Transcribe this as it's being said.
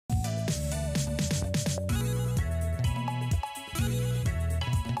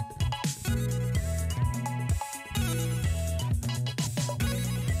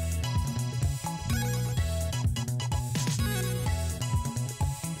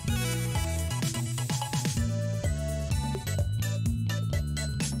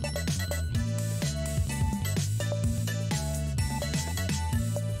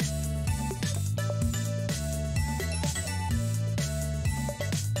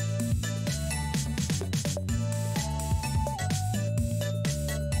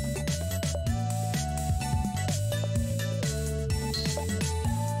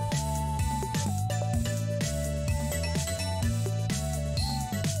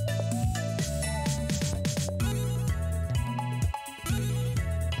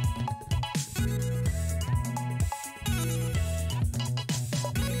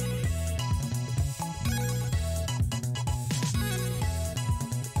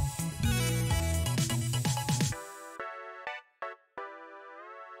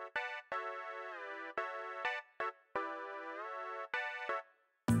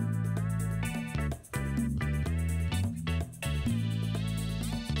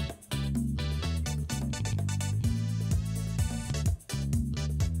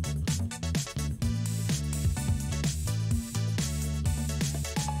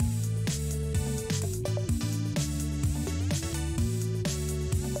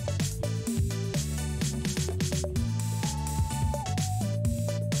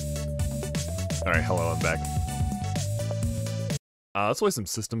Alright, hello, I'm back. Let's play some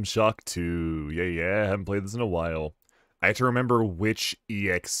System Shock 2. Yeah, haven't played this in a while. I have to remember which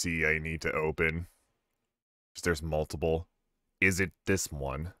EXE I need to open. Because there's multiple. Is it this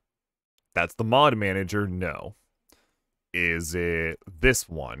one? That's the mod manager? No. Is it this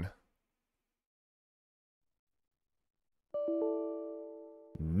one?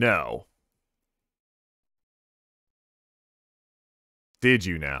 No. Did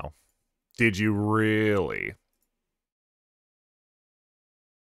you now? Did you really?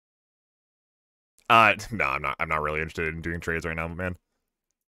 No, I'm not really interested in doing trades right now, man.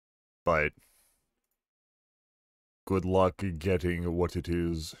 But good luck getting what it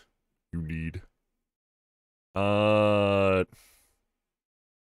is you need.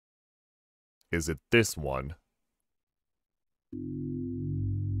 Is it this one?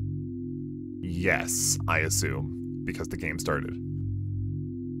 Yes, I assume, because the game started.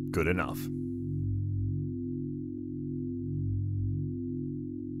 Good enough.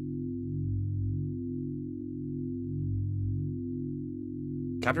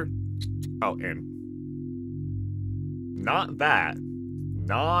 Captured? Oh, and not that.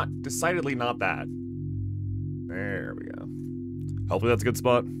 Decidedly not that. There we go. Hopefully that's a good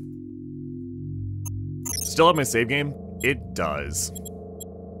spot. Still have my save game? It does.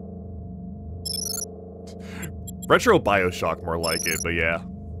 Retro Bioshock more like it, but yeah.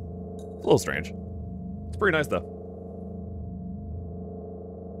 A little strange. It's pretty nice though.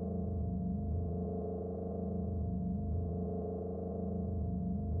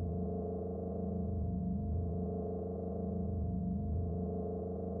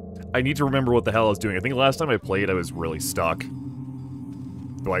 I need to remember what the hell I was doing. I think last time I played, I was really stuck.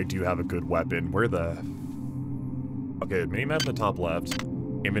 Though I do have a good weapon. Where the... Okay, minimap in the top left.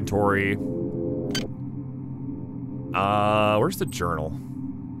 Inventory. Where's the journal?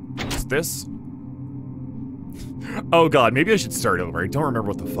 Is this? Oh god, maybe I should start over. I don't remember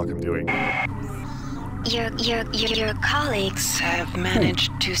what the fuck I'm doing. Your colleagues have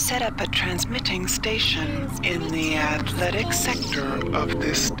managed to set up a transmitting station in the athletic sector of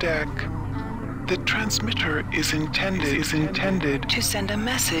this deck. The transmitter is intended to send a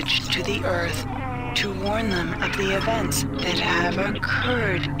message to the Earth to warn them of the events that have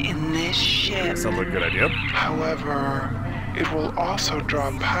occurred in this ship. Sounds like a good idea. However, it will also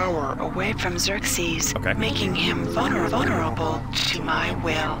draw power away from Xerxes, making him vulnerable to my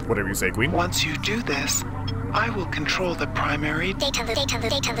will. Whatever you say, Queen. Once you do this, I will control the primary data loop.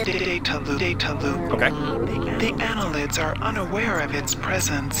 Okay. The annelids are unaware of its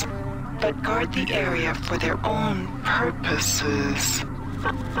presence, but guard the area for their own purposes.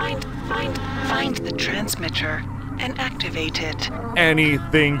 Find the transmitter and activate it.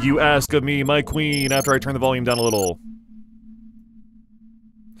 Anything you ask of me, my queen, after I turn the volume down a little.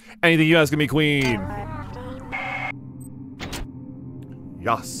 Anything you ask of me, queen.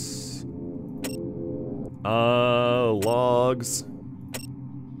 Yes. Logs.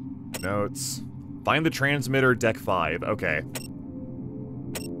 Notes. Find the transmitter, deck 5. Okay.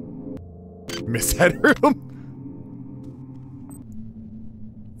 Miss Headroom?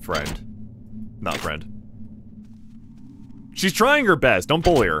 Friend. Not friend. She's trying her best. Don't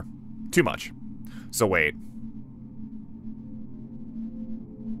bully her. Too much. So wait.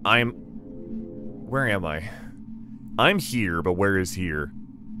 Where am I? I'm here, but where is here?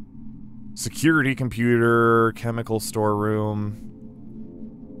 Security computer, chemical storeroom.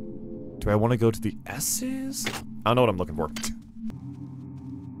 Do I want to go to the S's? I don't know what I'm looking for.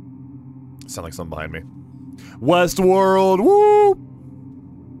 Sound like something behind me. Westworld, woo!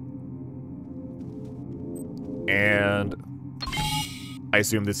 And I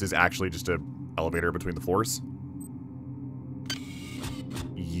assume this is actually just an elevator between the floors.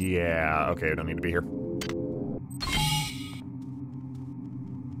 Yeah, okay, I don't need to be here.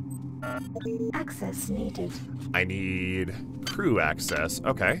 Access needed. I need crew access.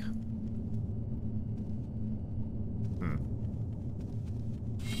 Okay.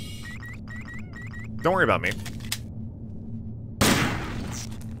 Don't worry about me.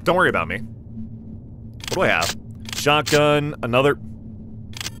 Don't worry about me. What do I have? Shotgun, another...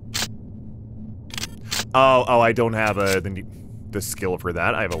 Oh, I don't have the skill for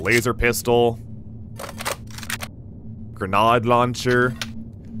that. I have a laser pistol. Grenade launcher.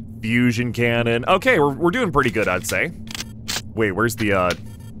 Fusion cannon. Okay, we're doing pretty good, I'd say. Wait, where's the,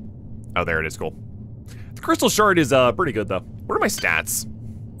 Oh, there it is, cool. The crystal shard is, pretty good, though. What are my stats?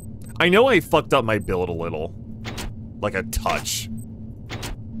 I know I fucked up my build a little. Like a touch.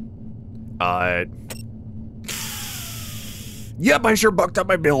 Yep, I sure bucked up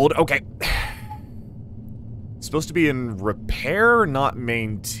my build. Okay. supposed to be in repair, not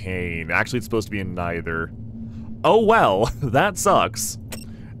maintain. Actually, it's supposed to be in neither. Oh well, that sucks.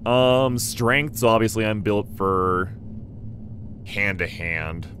 Strength, so obviously I'm built for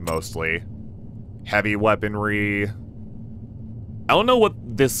hand-to-hand, mostly. Heavy weaponry. I don't know what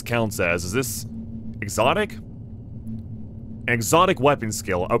this counts as. Is this exotic? An exotic weapon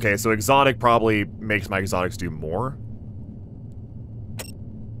skill. Okay, so exotic probably makes my exotics do more.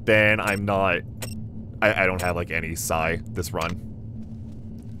 Then I'm not... I don't have, like, any psi this run.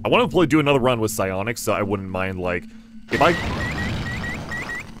 I want to do another run with psionics, so I wouldn't mind, like... If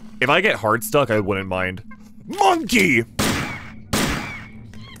I get hard stuck, I wouldn't mind... Monkey!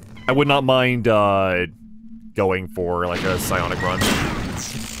 I would not mind, going for, like, a psionic run.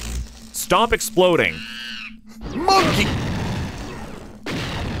 Stop exploding! Monkey!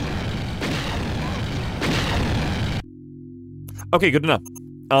 Okay, good enough.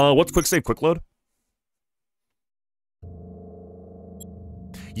 What's quick save, quick load?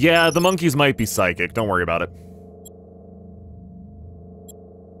 Yeah, the monkeys might be psychic. Don't worry about it.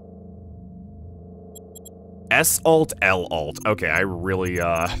 S-alt, L-alt. Okay, I really,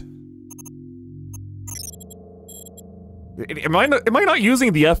 Am I not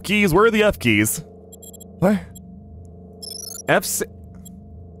using the F keys? Where are the F keys? What? F6...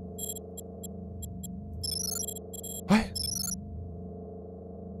 What?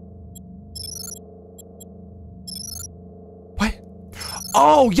 What?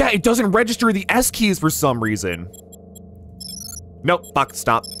 Oh, yeah, it doesn't register the S keys for some reason. Nope, fuck,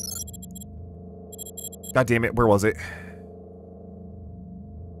 stop. God damn it, where was it?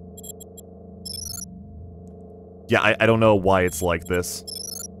 Yeah, I don't know why it's like this.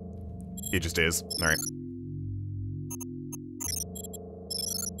 It just is. Alright.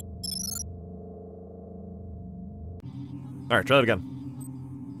 Alright, try that again.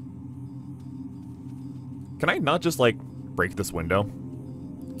 Can I not just, like, break this window?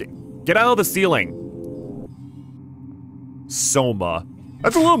 Get out of the ceiling! Soma.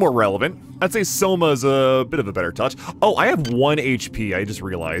 That's a little more relevant. I'd say Soma is a bit of a better touch. Oh, I have 1 HP, I just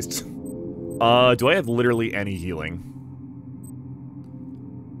realized. Do I have literally any healing?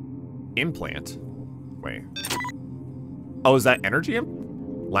 Implant? Wait. Oh, is that energy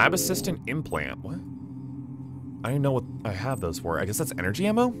lab assistant implant? What? I don't know what I have those for. I guess that's energy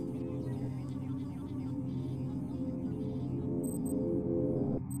ammo?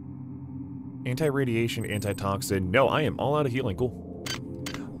 Anti-radiation, anti-toxin. No, I am all out of healing. Cool.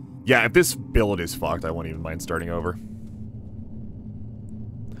 Yeah, if this build is fucked, I won't even mind starting over.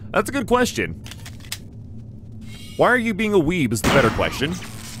 That's a good question. Why are you being a weeb is the better question.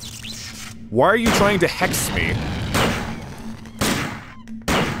 Why are you trying to hex me?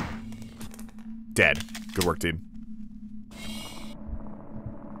 Dead. Good work, team.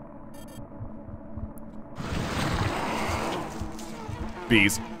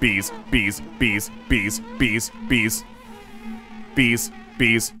 Bees, bees, bees, bees, bees, bees, bees. Bees,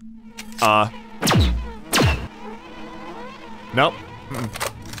 bees. Nope.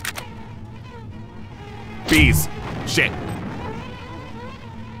 Bees. Shit.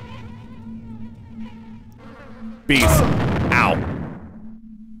 Bees. Ow.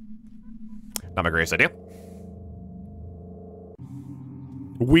 Not my greatest idea.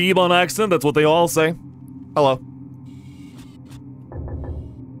 Weeb on accident, that's what they all say. Hello.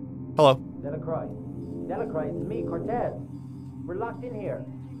 Hello. Delacroix. Delacroix, it's me, Cortez. We're locked in here.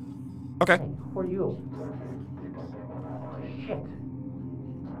 Okay. Hey, who are you? Shit.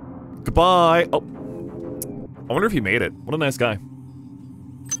 Goodbye. Oh. I wonder if he made it. What a nice guy.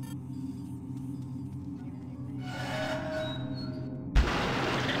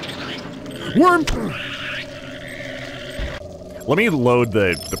 Worm! Let me load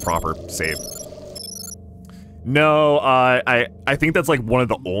the proper save. No, I think that's like one of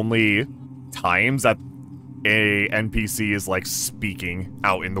the only times that a NPC is like speaking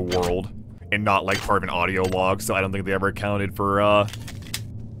out in the world and not like part of an audio log, so I don't think they ever accounted for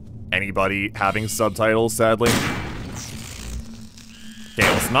anybody having subtitles, sadly. Okay,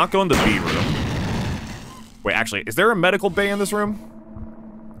 let's not go in the B room. Wait, actually, is there a medical bay in this room?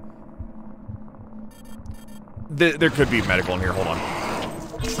 There could be medical in here, hold on.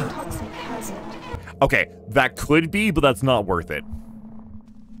 Toxic hazard. Okay, that could be, but that's not worth it.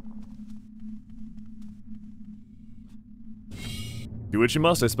 Do what you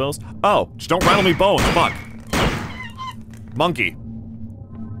must, I suppose. Oh, just don't rattle me bones, fuck. Monkey.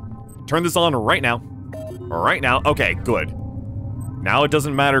 Turn this on right now. Right now, okay, good. Now it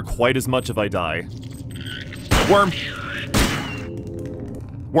doesn't matter quite as much if I die. Worm.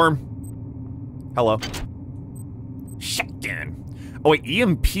 Worm. Hello. Shit, again. Oh wait,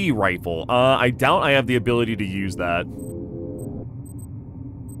 EMP rifle. I doubt I have the ability to use that.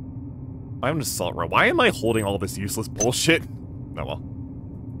 I have an assault rifle. Why am I holding all this useless bullshit? Oh well.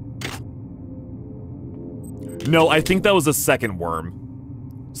 No, I think that was a second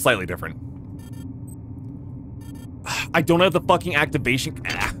worm. Slightly different. I don't have the fucking activation.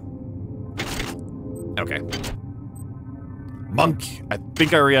 Ah. Okay. Monk. I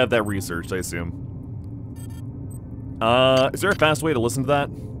think I already have that researched, I assume. Is there a fast way to listen to that?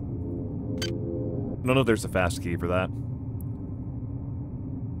 I don't know if there's a fast key for that.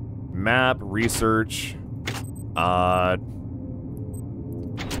 Map, research.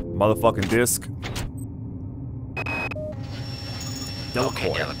 Motherfucking disc.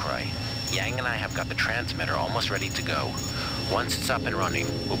 Okay, Delacroix. Yang and I have got the transmitter almost ready to go. Once it's up and running,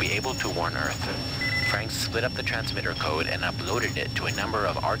 we'll be able to warn Earth. Frank split up the transmitter code and uploaded it to a number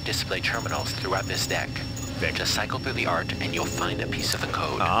of art display terminals throughout this deck. Just cycle through the art and you'll find a piece of the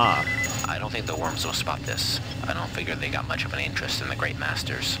code. Ah. I don't think the worms will spot this. I don't figure they got much of an interest in the Great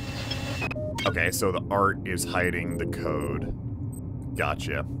Masters. Okay, so the art is hiding the code.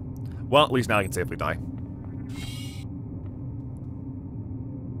 Gotcha. Well, at least now I can safely die.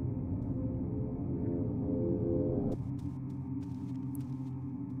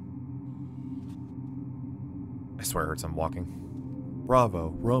 I swear I heard someone walking.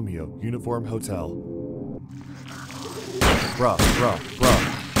 Bravo, Romeo, Uniform Hotel. Bruh.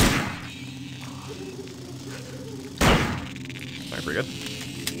 Alright, pretty good.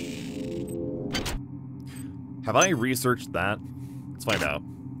 Have I researched that? Let's find out.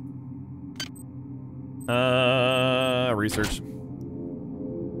 Research.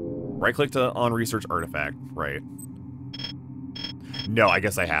 Right click to on research artifact. Right. No, I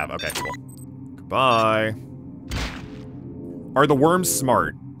guess I have. Okay, cool. Goodbye. Are the worms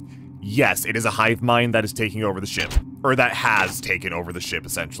smart? Yes, it is a hive mind that is taking over the ship. Or that has taken over the ship,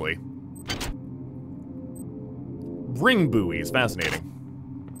 essentially. Ring buoys, fascinating.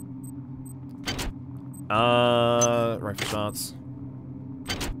 Rifle shots.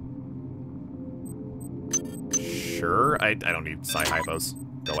 Sure, I don't need psi hypos.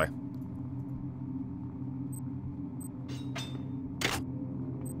 Go away.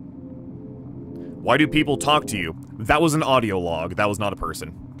 Why do people talk to you? That was an audio log. That was not a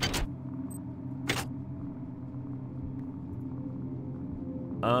person.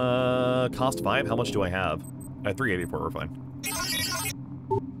 Cost 5? How much do I have? At 384, we're fine.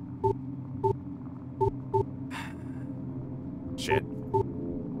 Shit.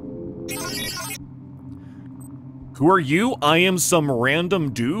 Who are you? I am some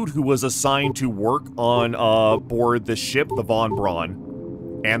random dude who was assigned to work on, board the ship, the Von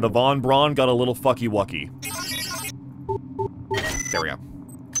Braun. And the Von Braun got a little fucky-wucky. There we go.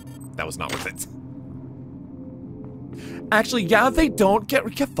 That was not worth it. Actually, yeah, they don't.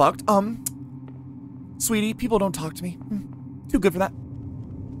 Get fucked. Sweetie, people don't talk to me. Too good for that.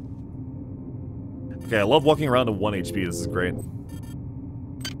 Okay, I love walking around at 1 HP. This is great.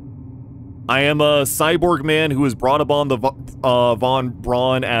 I am a cyborg man who was brought upon the Von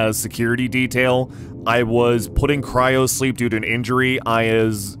Braun as security detail. I was put in cryo sleep due to an injury. I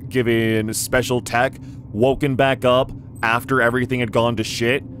was given special tech, woken back up after everything had gone to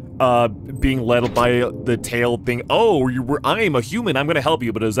shit. Being led by the tail thing. Oh, I am a human. I'm gonna help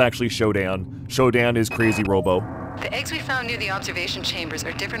you, but it was actually Shodan. Shodan is crazy Robo. The eggs we found near the observation chambers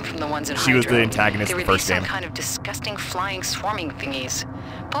are different from the ones in Hydro. She was the antagonist in the first game. They were some kind of disgusting flying swarming thingies.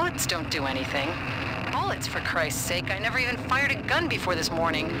 Bullets don't do anything. Bullets, for Christ's sake. I never even fired a gun before this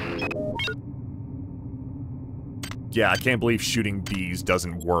morning. Yeah, I can't believe shooting bees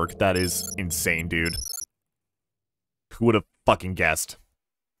doesn't work. That is insane, dude. Who would have fucking guessed?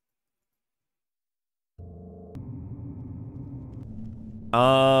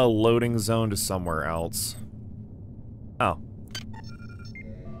 Loading zone to somewhere else. Oh.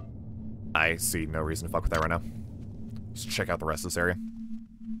 I see no reason to fuck with that right now. Just check out the rest of this area.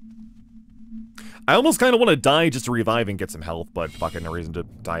 I almost kind of want to die just to revive and get some health, but fucking no reason to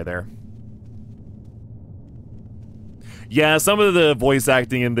die there. Yeah, some of the voice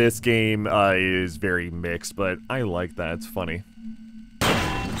acting in this game is very mixed, but I like that. It's funny.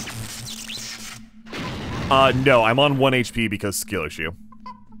 No, I'm on 1 HP because skill issue.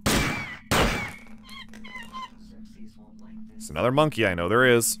 It's another monkey, I know there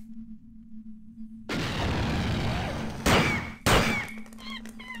is.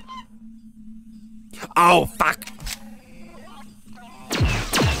 Oh, fuck!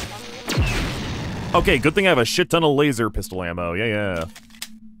 Okay, good thing I have a shit ton of laser pistol ammo. Yeah.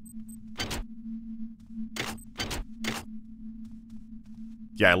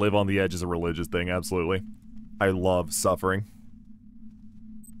 Yeah, I live on the edge is a religious thing, absolutely. I love suffering.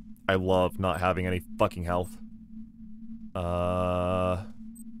 I love not having any fucking health.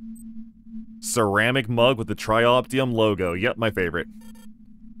 Ceramic mug with the Trioptium logo. Yep, my favorite.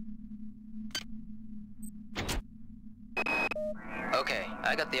 Okay,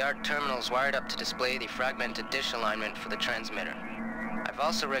 I got the ARC terminals wired up to display the fragmented dish alignment for the transmitter. I've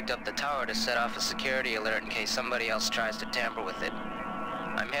also rigged up the tower to set off a security alert in case somebody else tries to tamper with it.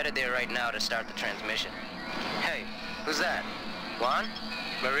 I'm headed there right now to start the transmission. Hey, who's that? Juan?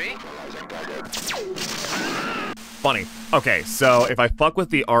 Marie? Funny. Okay, so if I fuck with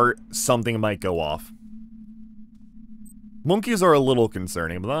the art, something might go off. Monkeys are a little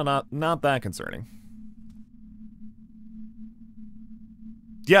concerning, but not that concerning.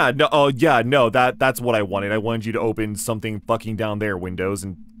 Yeah, no, oh yeah, no, that's what I wanted. I wanted you to open something fucking down there, Windows,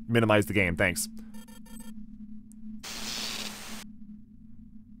 and minimize the game. Thanks.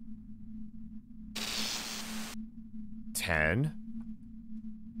 $10.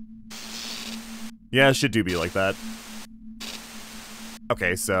 Yeah, it should be like that.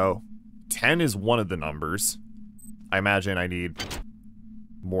 Okay, so 10 is one of the numbers. I imagine I need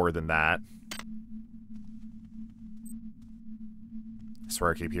more than that. I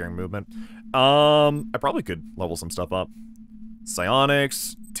swear I keep hearing movement. I probably could level some stuff up.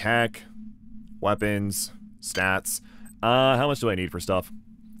 Psionics, tech, weapons, stats. How much do I need for stuff?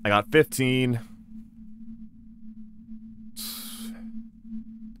 I got 15.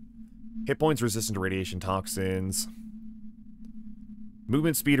 Hit points resistant to radiation toxins.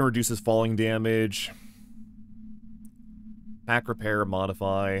 Movement speed and reduces falling damage. Pack repair,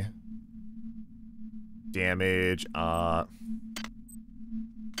 modify. Damage,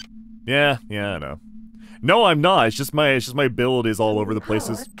 Yeah, I know. No, I'm not. It's just my build is all over the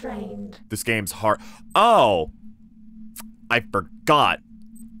places. This game's hard. Oh! I forgot.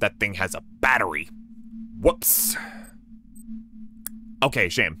 That thing has a battery. Whoops. Okay,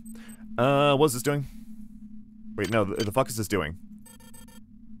 shame. What's this doing? Wait, no, the fuck is this doing?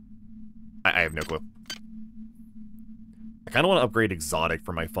 I have no clue. I kind of want to upgrade exotic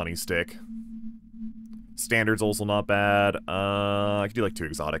for my funny stick. Standard's also not bad. I could do like 2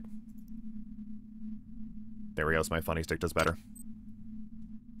 exotic. There we go, so my funny stick does better.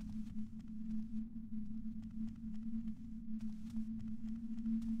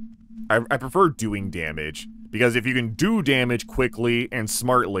 I prefer doing damage, because if you can do damage quickly and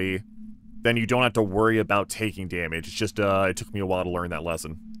smartly, then you don't have to worry about taking damage. It's just, it took me a while to learn that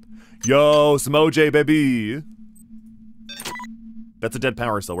lesson. Yo, some OJ, baby! That's a dead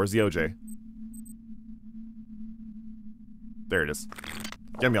power cell. Where's the OJ? There it is.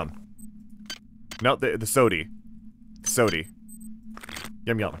 Yum yum. No, the Sodi. Sodi.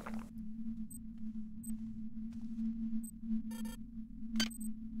 Yum yum.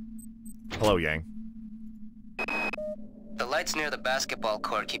 Hello, Yang. The lights near the basketball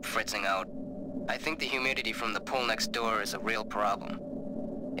court keep fritzing out. I think the humidity from the pool next door is a real problem.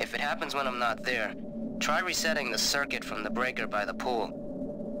 If it happens when I'm not there, try resetting the circuit from the breaker by the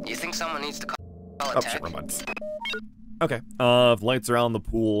pool. You think someone needs to call a tech? Shit, remotes. Okay, if lights are on the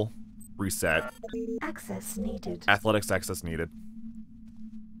pool, reset. Access needed. Athletics access needed.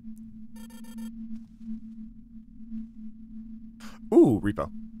 Ooh, repo.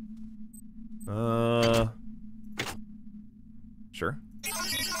 Sure.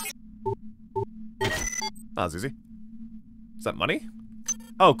 Ah, it's easy. Is that money?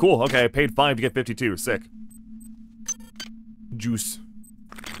 Oh, cool. Okay, I paid 5 to get 52. Sick. Juice.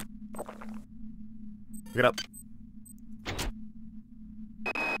 Pick it up.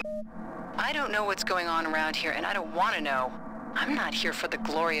 I don't know what's going on around here, and I don't want to know. I'm not here for the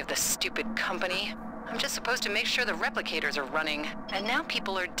glory of the stupid company. I'm just supposed to make sure the replicators are running, and now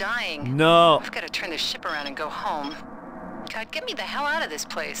people are dying. No. I've got to turn this ship around and go home. God, get me the hell out of this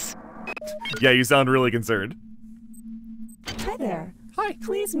place. Yeah, you sound really concerned. Hi there. Hi.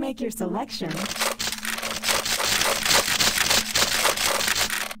 Please make your selection.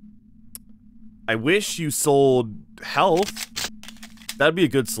 I wish you sold health. That'd be a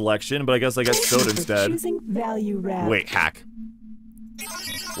good selection, but I guess I got soda instead. Choosing value wrap. Wait, hack.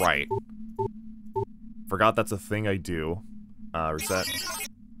 Right. Forgot that's a thing I do. Reset.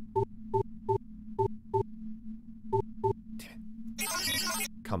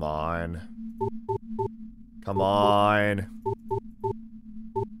 Come on. Come on.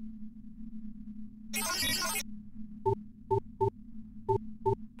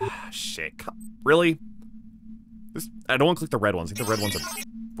 Shit. Really? I don't want to click the red ones. I think the red ones will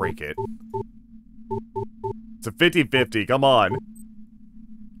break it. It's a 50-50. Come on.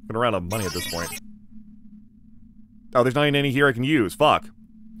 Been around out of money at this point. Oh, there's not even any here I can use. Fuck.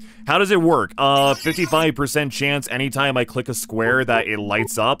 How does it work? 55% chance anytime I click a square that it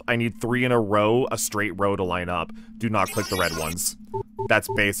lights up. I need 3 in a row, a straight row to line up. Do not click the red ones. That's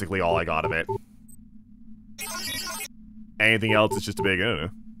basically all I got of it. Anything else is just a big, I don't know.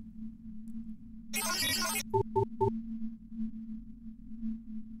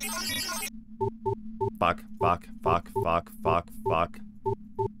 Fuck, fuck, fuck, fuck, fuck, fuck.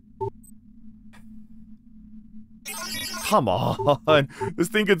 Come on! This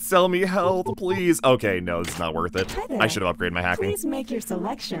thing could sell me health, please! Okay, no, this is not worth it. I should have upgraded my hacking. Please make your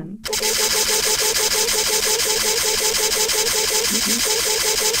selection.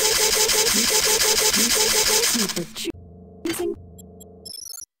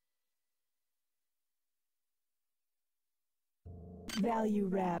 Value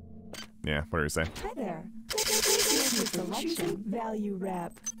wrap. Yeah, what are you saying? Hi there. Please make your selection. Value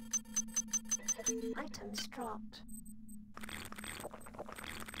wrap. Items dropped.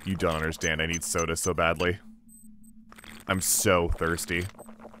 You don't understand. I need soda so badly. I'm so thirsty.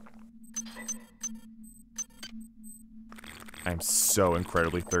 I'm so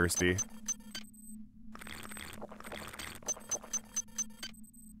incredibly thirsty.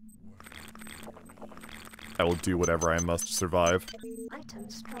 I will do whatever I must to survive.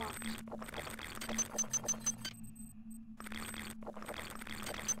 Items dropped.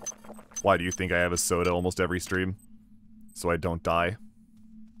 Why do you think I have a soda almost every stream? So I don't die.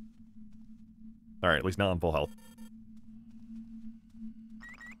 Alright, at least now I'm full health.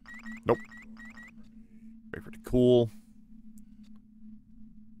 Nope. Wait for it to cool.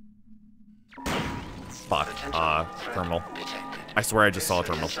 Fuck. Terminal. I swear I just saw a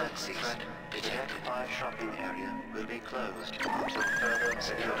terminal.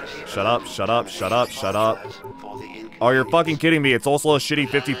 Shut up, shut up, shut up, shut up. Oh, you're fucking kidding me. It's also a shitty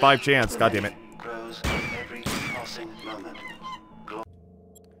 55 chance. God damn it.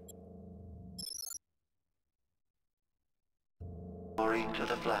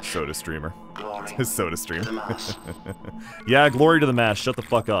 Soda streamer. Soda stream. Yeah, glory to the mass. Shut the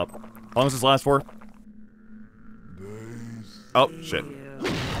fuck up. How long does this last for? Oh, shit.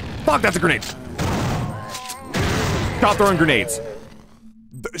 Fuck, that's a grenade! Stop throwing grenades.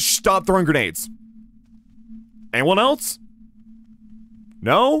 Stop throwing grenades. Anyone else?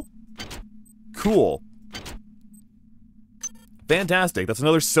 No? Cool. Fantastic. That's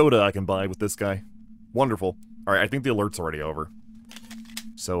another soda I can buy with this guy. Wonderful. Alright, I think the alert's already over.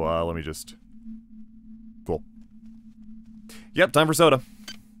 So, let me just... Cool. Yep, time for soda.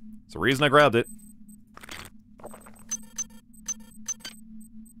 It's the reason I grabbed it.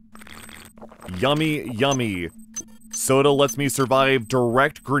 Yummy, yummy. Soda lets me survive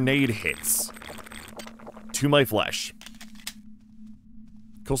direct grenade hits to my flesh.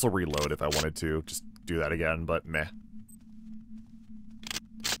 Could also reload if I wanted to. Just do that again, but meh.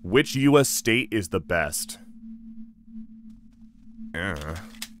 Which US state is the best?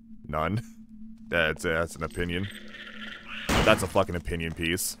 None. That's an opinion. That's a fucking opinion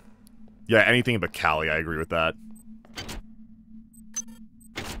piece. Yeah, anything but Cali, I agree with that.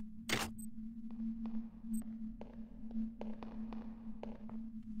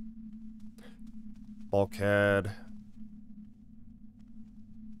 Bulkhead.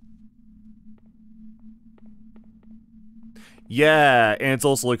 Yeah, and it's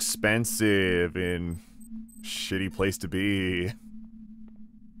also expensive and shitty place to be.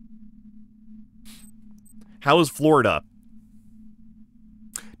 How is Florida?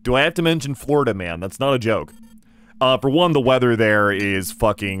 Do I have to mention Florida, man? That's not a joke. For one, the weather there is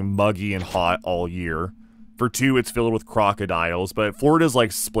fucking muggy and hot all year. For two, it's filled with crocodiles, but Florida's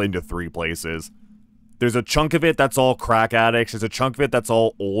like split into 3 places. There's a chunk of it that's all crack addicts, there's a chunk of it that's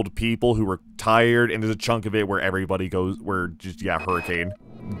all old people who are tired, and there's a chunk of it where everybody goes, where just, yeah, hurricane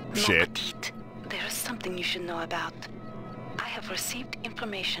shit. There is something you should know about. I have received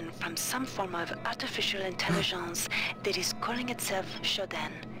information from some form of artificial intelligence that is calling itself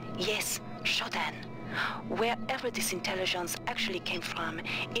Shodan. Yes, Shodan. Wherever this intelligence actually came from,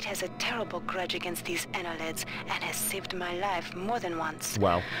 it has a terrible grudge against these annelids and has saved my life more than once.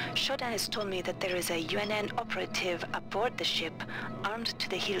 Wow. Shodan has told me that there is a UNN operative aboard the ship, armed to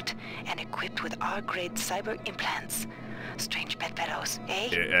the hilt and equipped with R-grade cyber implants. Strange bedfellows, eh?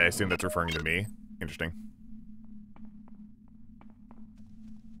 I assume that's referring to me. Interesting.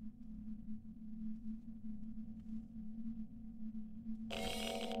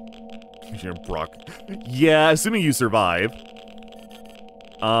 Brock. Yeah, assuming you survive.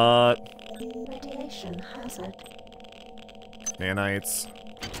 Radiation hazard. Nanites.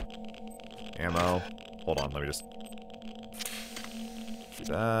 Ammo. Hold on, let me just... do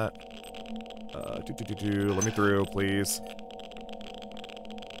that. Let me through, please.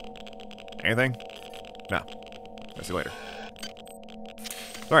 Anything? No. I'll see you later.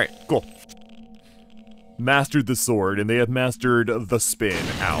 Alright, cool. Mastered the sword, and they have mastered the spin.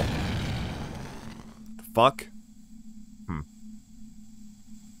 Ow. The fuck?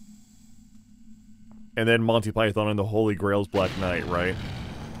 And then Monty Python and the Holy Grail's Black Knight, right?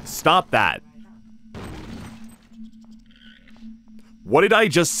 Stop that. What did I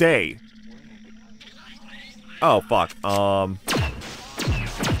just say? Oh, fuck.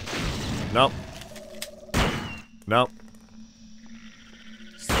 Nope. Nope.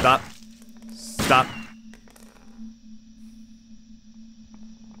 Stop. Stop.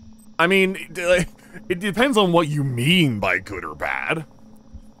 I mean, it depends on what you mean by good or bad.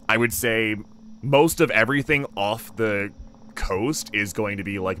 I would say most of everything off the coast is going to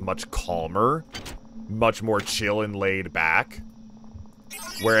be, like, much calmer, much more chill and laid back,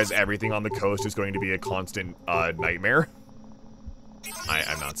 whereas everything on the coast is going to be a constant nightmare.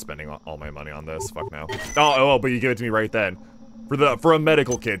 I'm not spending all my money on this. Fuck no. Oh, but you give it to me right then. For a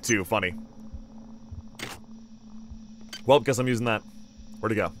medical kit, too. Funny. Well, guess I'm using that.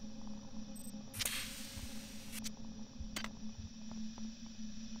 Where'd it go?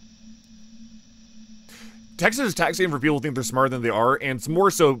 Texas is tax haven for people who think they're smarter than they are, and it's more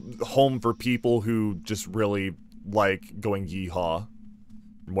so home for people who just really like going yeehaw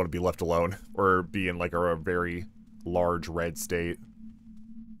and want to be left alone, or be in like a very large red state.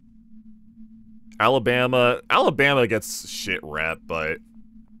 Alabama gets shit rep, but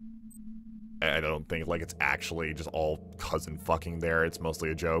I don't think like it's actually just all cousin fucking there. It's mostly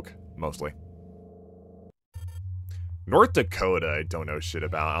a joke, mostly. North Dakota, I don't know shit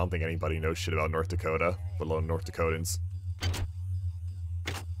about. I don't think anybody knows shit about North Dakota, let alone North Dakotans.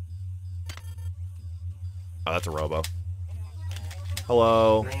 Oh, that's a robo.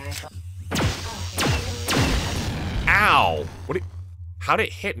 Hello. Ow! How'd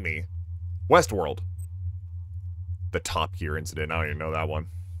it hit me? Westworld. The Top Gear incident. I don't even know that one.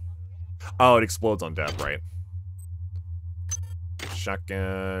 Oh, it explodes on death, right?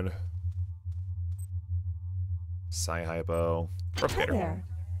 Shotgun. Psy-hypo. Hi there.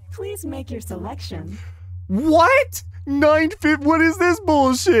 Please make your selection. What? 950? What is this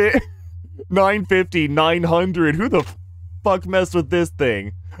bullshit? 950, 900. Who the fuck messed with this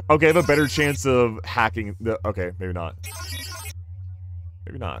thing? Okay, I have a better chance of hacking the... Okay, maybe not.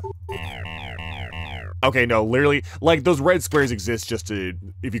 Maybe not. Okay, no, literally, like, those red squares exist just to...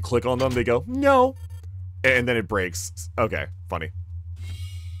 If you click on them, they go, no. And then it breaks. Okay, funny.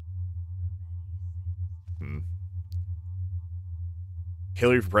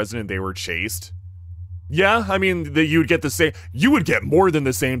 Hillary for president, they were chased. Yeah, I mean, you would get the same... You would get more than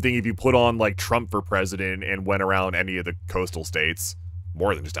the same thing if you put on, like, Trump for president and went around any of the coastal states.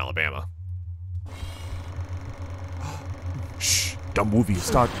 More than just Alabama. Shh, the movie is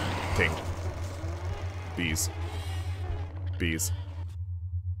starting. Bees. Bees.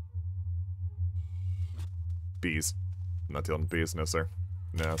 Bees. I'm not dealing with bees, no sir.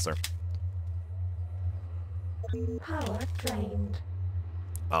 No sir. Power drained.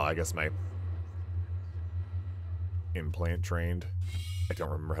 Oh, I guess my implant drained. I don't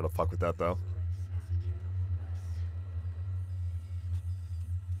remember how to fuck with that though.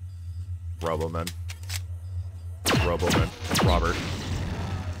 Roboman. Roboman. Robert.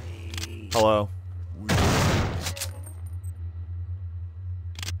 Hello.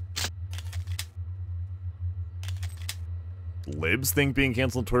 Libs think being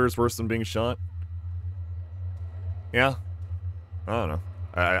canceled on Twitter is worse than being shot? Yeah. I don't know.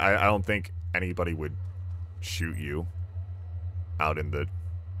 I don't think anybody would shoot you out in the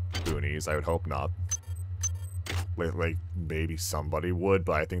boonies. I would hope not. Like maybe somebody would,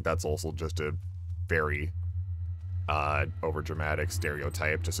 but I think that's also just a very overdramatic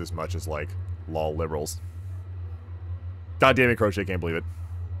stereotype, just as much as like lol liberals. God damn it, Crochet, can't believe it.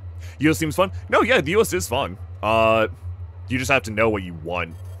 US seems fun? No, yeah, the US is fun. You just have to know what you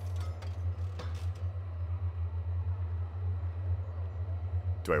want.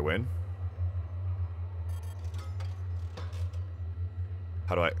 Do I win?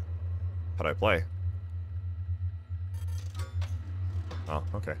 How do I play? Oh,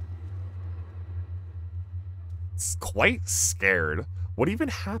 okay. It's quite scared. What even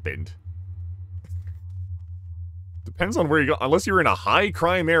happened? Depends on where you go. Unless you're in a high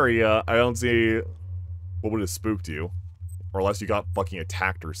crime area, I don't see what would have spooked you. Or unless you got fucking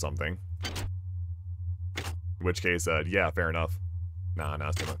attacked or something. In which case, yeah, fair enough. Nah,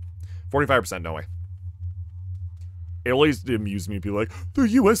 it's too much. 45%, no way. It always amused me, people like, the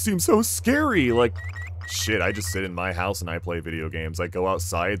US seems so scary! Like, shit, I just sit in my house and I play video games. I go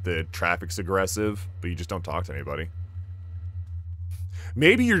outside, the traffic's aggressive, but you just don't talk to anybody.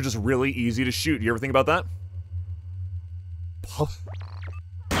 Maybe you're just really easy to shoot. You ever think about that?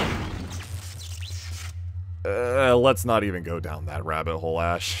 Let's not even go down that rabbit hole,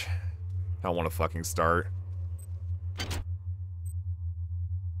 Ash. I don't want to fucking start.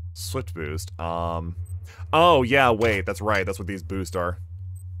 Swift boost. Oh, yeah, wait. That's right. That's what these boosts are.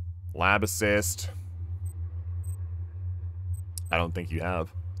 Lab assist. I don't think you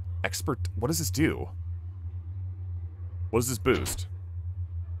have. Expert. What does this do? What does this boost?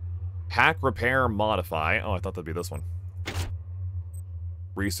 Hack, repair, modify. Oh, I thought that'd be this one.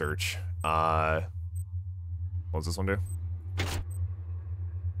 Research. What does this one do?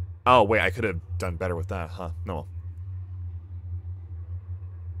 Oh, wait, I could have done better with that, huh? No.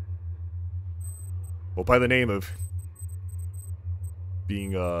 Well, by the name of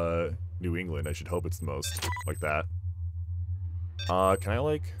being, New England, I should hope it's the most like that. Can I,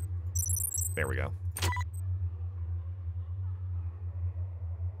 like... There we go.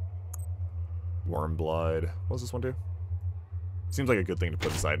 Worm blood. What does this one do? Seems like a good thing to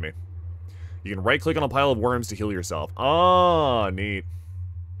put inside me. You can right-click on a pile of worms to heal yourself. Ah, neat.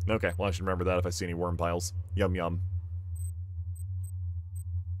 Okay, well, I should remember that if I see any worm piles. Yum, yum.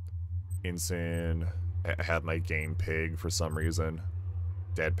 Ensign. I have my game pig for some reason.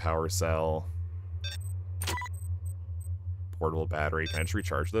 Dead power cell. Portable battery. Can I just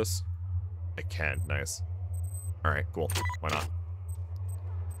recharge this? I can. Nice. Alright, cool. Why not?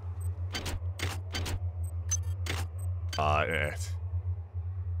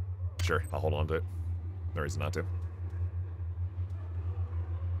 Sure, I'll hold on to it. No reason not to.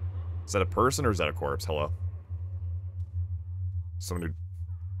 Is that a person or is that a corpse? Hello? Someone who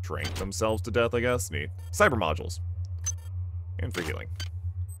drank themselves to death, I guess? Neat. Cyber modules. And for healing.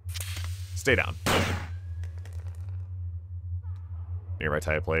 Stay down. Nearby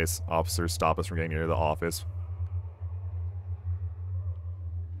tight place. Officers stop us from getting near the office.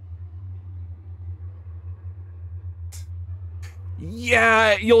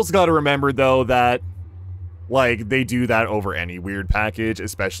 Yeah, you also gotta remember, though, that, like, they do that over any weird package,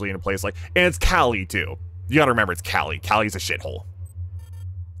 especially in a place like... And it's Cali, too. You gotta remember it's Cali. Cali's a shithole.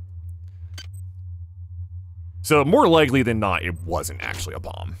 So, more likely than not, it wasn't actually a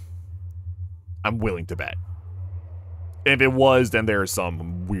bomb. I'm willing to bet. If it was, then there's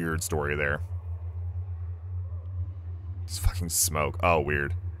some weird story there. It's fucking smoke. Oh,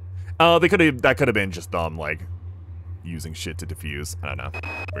 weird. That could have been just them, like... using shit to defuse. I don't know.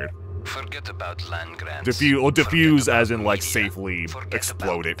 Weird. Forget about land grants. Diffuse as in, like, safely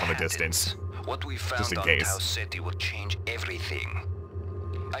explode it from a distance. What we found just in on case. Tau City will change everything.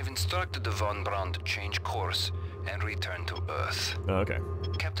 I've instructed the Von Braun to change course and return to Earth. Oh, okay.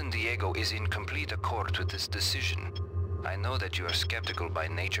 Captain Diego is in complete accord with this decision. I know that you are skeptical by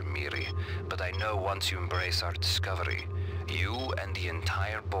nature, Miri, but I know once you embrace our discovery, you and the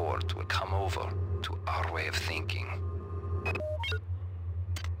entire board will come over to our way of thinking.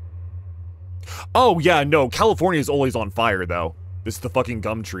 Oh, yeah, no, California is always on fire, though. This is the fucking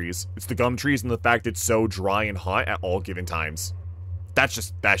gum trees. It's the gum trees and the fact it's so dry and hot at all given times. That's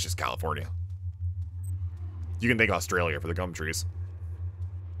just California. You can thank Australia for the gum trees.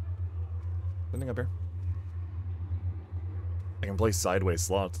 Anything up here? I can play sideways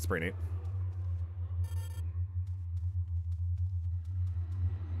slots. That's pretty neat.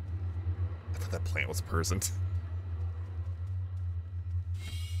 I thought that plant was a person.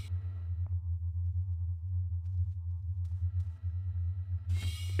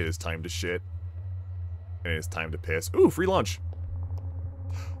 It is time to shit. And it is time to piss. Ooh, free lunch.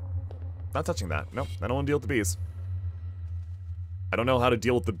 Not touching that. Nope, I don't want to deal with the bees. I don't know how to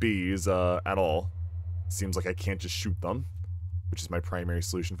deal with the bees at all. Seems like I can't just shoot them, which is my primary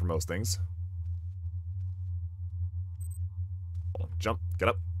solution for most things. Hold on, jump, get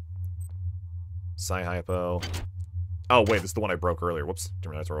up. Psy-hypo. Oh, wait, this is the one I broke earlier. Whoops,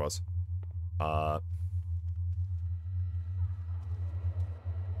 didn't realize where it was.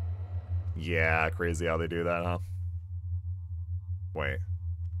 Yeah, crazy how they do that, huh? Wait.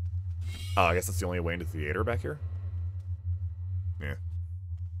 Oh, I guess that's the only way into the theater back here? Yeah.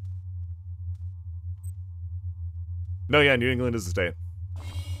 No, yeah, New England is the state.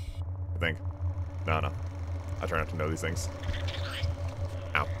 I think. No. I try not to know these things.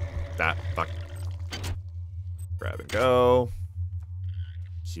 Ow. That. Fuck. Grab and go.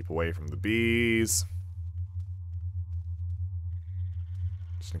 Keep away from the bees.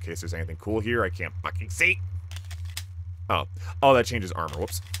 Just in case there's anything cool here I can't fucking see. Oh. Oh, that changes armor.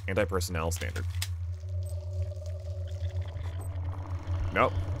 Whoops. Anti-personnel standard.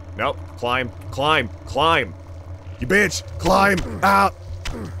 Nope. Nope. Climb. Climb. Climb. You bitch. Climb. Out.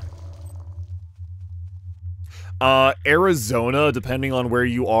 Arizona, depending on where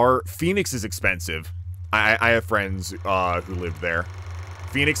you are. Phoenix is expensive. I have friends who live there.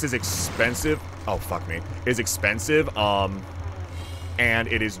 Phoenix is expensive. Oh, fuck me. Is expensive, and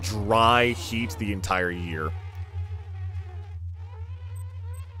it is dry heat the entire year.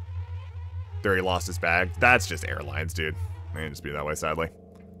 There, he lost his bag. That's just airlines, dude. It can just be that way, sadly.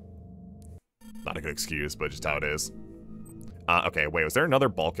 Not a good excuse, but just how it is. Okay, wait, was there another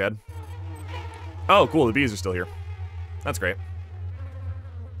bulkhead? Oh, cool, the bees are still here. That's great.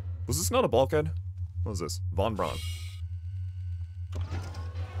 Was this not a bulkhead? What was this? Von Braun.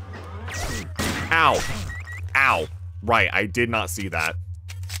 Ow! Ow! Right, I did not see that.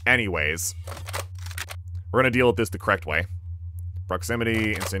 Anyways. We're gonna deal with this the correct way.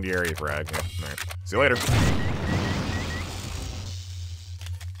 Proximity, incendiary, frag. Yeah, alright. See you later.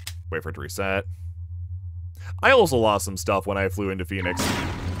 Wait for it to reset. I also lost some stuff when I flew into Phoenix.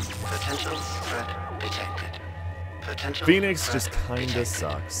 Potential threat detected. Potential Phoenix threat just kinda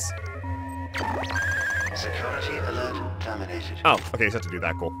sucks. Security alert terminated. Oh, okay, you just have to do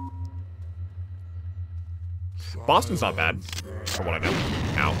that, cool. Boston's not bad, from what I know.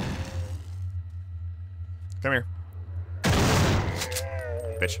 Ow. Come here.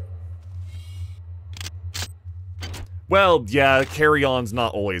 Bitch. Well, yeah, carry-on's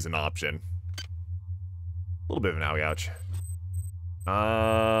not always an option. A little bit of an owie ouch.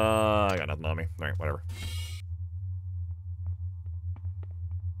 I got nothing on me. Alright, whatever.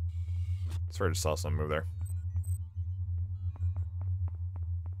 Swear I just saw something move there.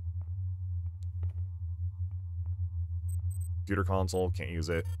 Computer console, can't use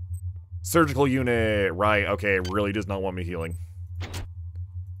it. Surgical unit, right, okay, really does not want me healing.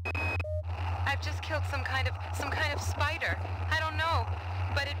 I've just killed some kind of spider. I don't know,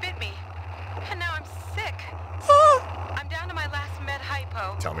 but it bit me. And now I'm sick. I'm down to my last med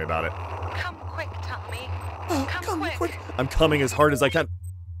hypo. Tell me about it. Come quick, Tommy. Come quick. I'm coming as hard as I can.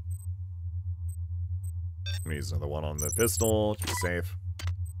 I'm gonna use another one on the pistol, to be safe.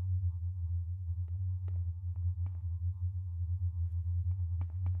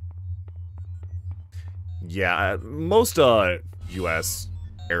 Yeah, most US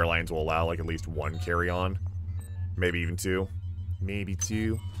airlines will allow like at least one carry-on, maybe even two, maybe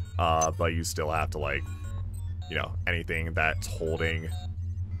two. But you still have to, like, you know, anything that's holding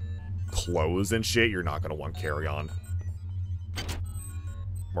clothes and shit, you're not gonna want carry-on.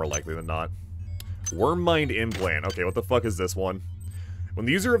 More likely than not. Worm Mind Implant. Okay, what the fuck is this one? When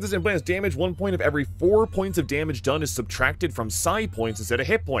the user of this implant is damaged, 1 point of every 4 points of damage done is subtracted from psi points instead of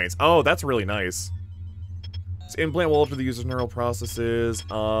hit points. Oh, that's really nice. This implant will alter the user's neural processes.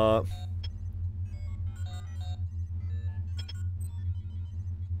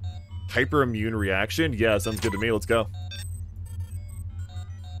 Hyperimmune reaction? Yeah, sounds good to me. Let's go.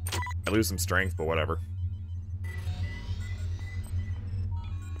 I lose some strength, but whatever.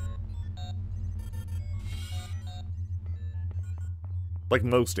 Like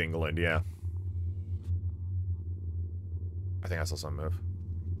most England, yeah. I think I saw some move.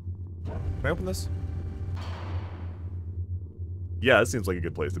 Can I open this? Yeah, this seems like a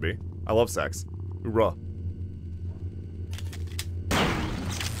good place to be. I love sex. Hoorah.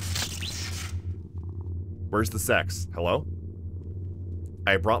 Where's the sex? Hello?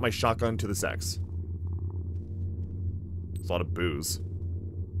 I brought my shotgun to the sex. There's a lot of booze.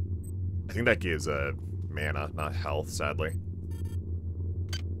 I think that gives mana, not health, sadly.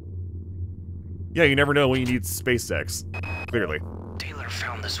 Yeah, you never know when you need space sex. Clearly. Taylor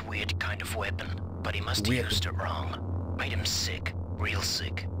found this weird kind of weapon, but he must have used it wrong. Made him sick. Real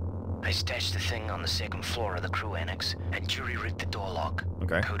sick. I stashed the thing on the second floor of the crew annex and jury-rigged the door lock.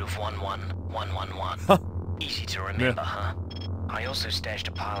 Okay. Code of 11111. Huh. Easy to remember, huh? I also stashed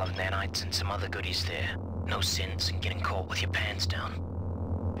a pile of nanites and some other goodies there. No sense in getting caught with your pants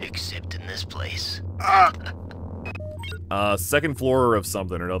down. Except in this place. Second floor of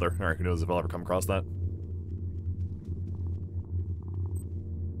something or another. Alright, who knows if I'll ever come across that.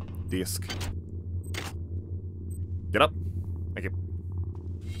 Disc. Get up. Thank you.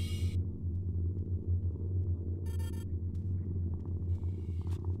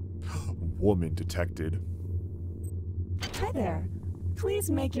 Woman detected. Hi there. Please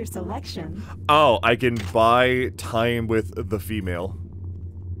make your selection. Oh, I can buy time with the female.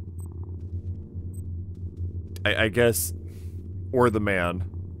 I guess, or the man,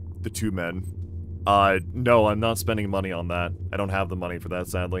 the two men. No, I'm not spending money on that. I don't have the money for that,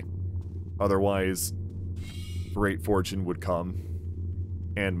 sadly. Otherwise, great fortune would come.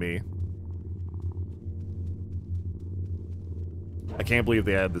 And me. I can't believe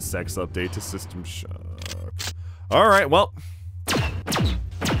they added the sex update to System Shock. Alright, well.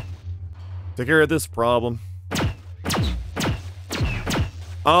 Take care of this problem.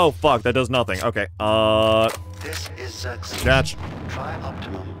 Oh, fuck, that does nothing. Okay, This is Xerxes. Catch.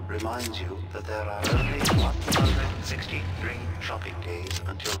 Tri-Optimum reminds you that there are only 163 shopping days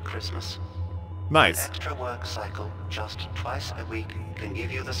until Christmas. Nice. An extra work cycle just twice a week can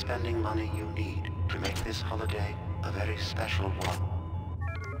give you the spending money you need to make this holiday a very special one.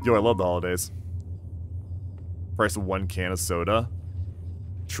 Yo, I love the holidays. Price of 1 can of soda.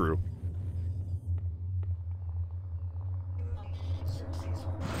 True.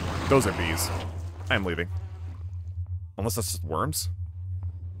 Those are bees. I'm leaving. Unless that's just worms?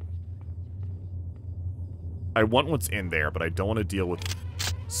 I want what's in there, but I don't want to deal with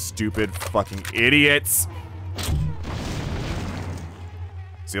stupid fucking idiots.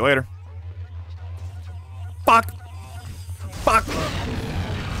 See you later. Fuck! Fuck!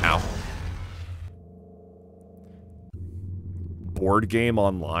 Ow. Board game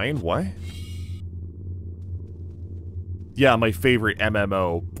online? What? Yeah, my favorite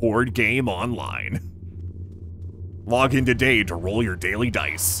MMO, board game online. Log in today to roll your daily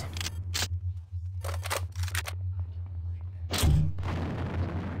dice.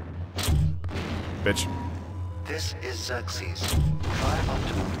 Bitch. This is Xerxes.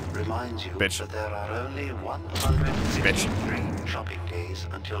 Tri-Optimum reminds you Bitch. that there are only 163 shopping days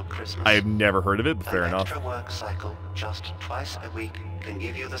until Christmas. I've never heard of it, but fair An enough. extra work cycle just twice a week can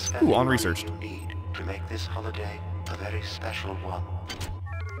give you the spending money unresearched. you need to make this holiday a very special one.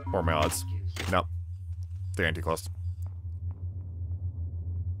 What are my odds? No. They're anti-close.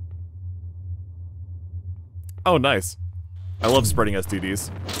 Oh, nice. I love spreading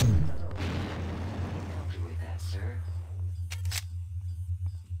STDs.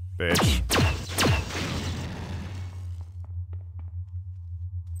 Bitch.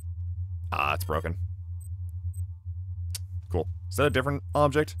 Ah, it's broken. Cool. Is that a different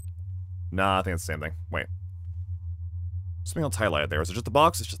object? Nah, I think it's the same thing. Wait. Something else highlighted there. Is it just the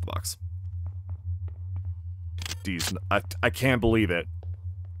box? It's just the box. Geez, I can't believe it.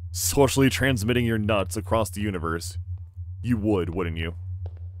 Socially transmitting your nuts across the universe. You would, wouldn't you?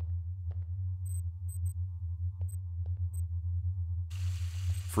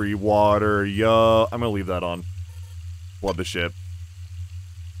 Free water, yo. I'm gonna leave that on. Love the ship.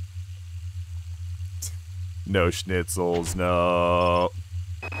 No schnitzels, no.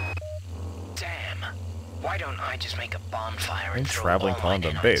 Damn. Why don't I just make a bonfire And and throw traveling all my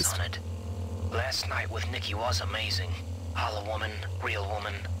condom nanites based. on it? Last night with Nikki was amazing. Hollow woman, real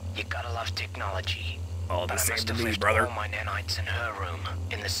woman. You gotta love technology. All the But I same must to have me, left brother. all my nanites in her room,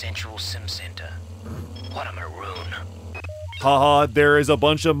 in the central sim center. What a maroon. Haha, there is a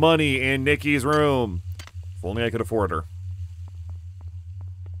bunch of money in Nikki's room. If only I could afford her.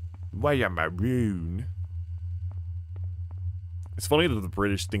 Why am I maroon? It's funny that the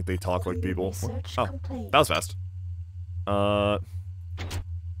British think they talk like people. Research Oh, complete. that was fast.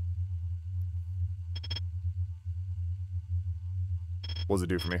 What does it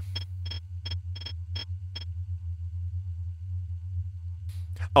do for me?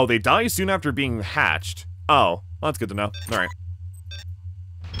 Oh, they die soon after being hatched. Oh, well, that's good to know. Alright.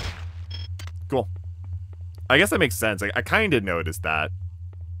 Cool. I guess that makes sense. I kind of noticed that.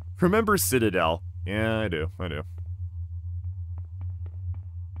 Remember Citadel? Yeah, I do. I do.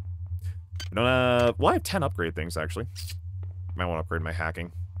 I don't, well, I have 10 upgrade things, actually. Might want to upgrade my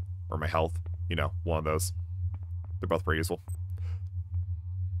hacking. Or my health. You know, one of those. They're both pretty useful.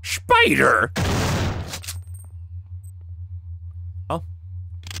 Spider! Oh.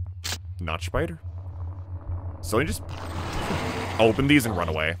 Not spider. So you just open these and run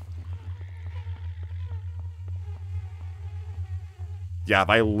away. Yeah, if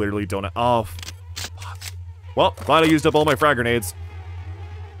I literally don't... Oh. Well, glad I used up all my frag grenades.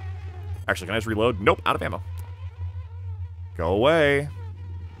 Actually, can I just reload? Nope, out of ammo. Go away.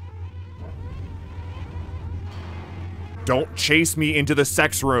 Don't chase me into the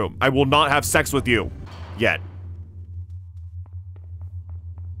sex room. I will not have sex with you. Yet.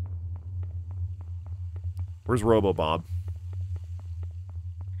 Where's Robo-Bob?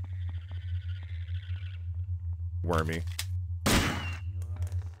 Wormy.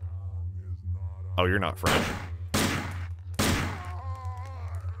 Oh, you're not French.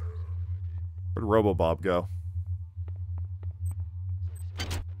 Where'd Robo-Bob go?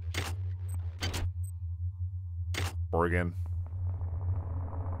 Oregon.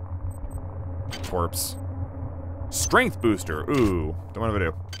 Corpse. Strength booster. Ooh. Don't want to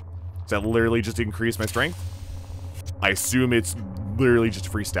do. Does that literally just increase my strength? I assume it's literally just a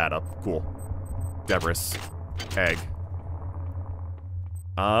free stat up. Cool. Debris. Egg.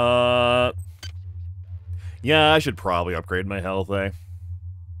 Yeah, I should probably upgrade my health, eh?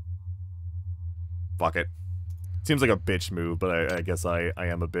 Fuck it. Seems like a bitch move, but I guess I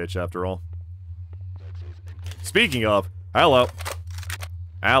am a bitch after all. Speaking of, hello.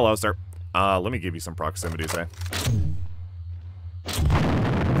 Hello, sir. Let me give you some proximities, eh?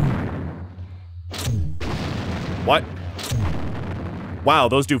 What? Wow,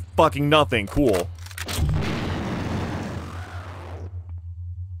 those do fucking nothing. Cool.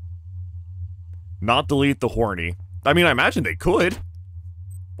 Not delete the horny. I mean, I imagine they could.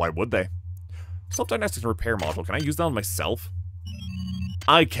 Why would they? Self-diagnostic repair module. Can I use that on myself?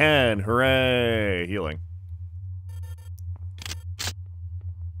 I can. Hooray. Healing.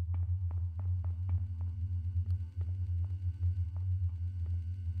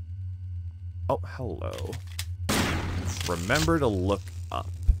 Oh, hello. Remember to look up.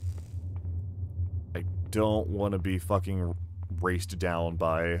 I don't want to be fucking raced down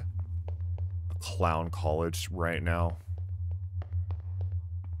by a clown college right now.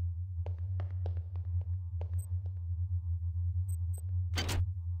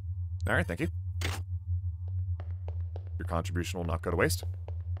 Alright, thank you. Your contribution will not go to waste.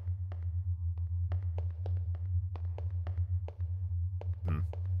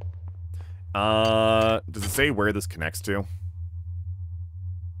 Does it say where this connects to?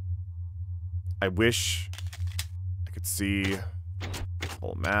 I wish I could see the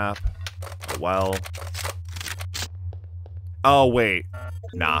whole map. Oh, well. Oh, wait.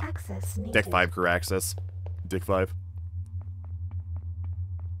 Nah. Deck 5 crew access. Dick 5.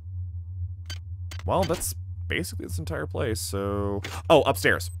 Well, that's basically this entire place, so... Oh,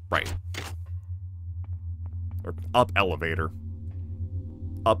 upstairs. Right. Or up elevator.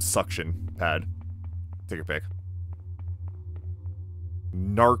 Up suction pad. Take your pick.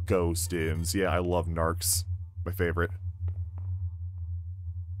 Narco stims. Yeah, I love narcs. My favorite.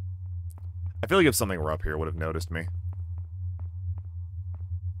 I feel like if something were up here, it would have noticed me.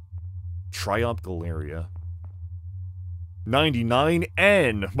 Triumph Galeria.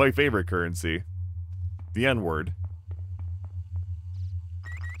 99N! My favorite currency. The N-word.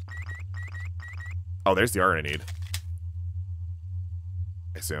 Oh, there's the art I need.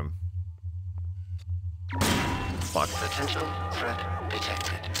 I assume. Fuck. Potential threat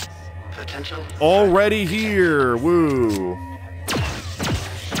detected. Potential already here! Woo!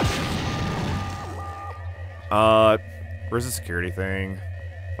 Where's the security thing?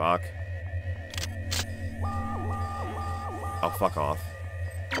 Fuck. Oh, fuck off.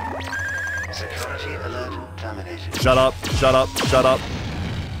 Security alert terminated. Shut up, shut up, shut up.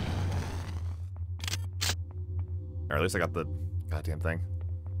 Or at least I got the goddamn thing.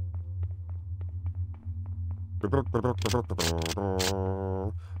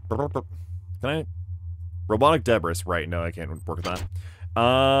 Can I? Robotic debris. Right, no, I can't work with that.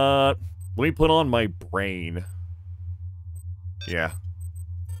 Let me put on my brain. Yeah.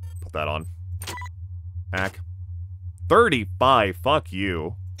 Put that on. Hack. 35, fuck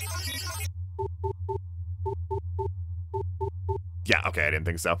you. Yeah, okay, I didn't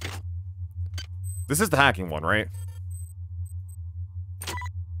think so. This is the hacking one, right?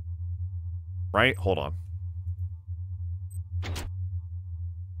 Right? Hold on.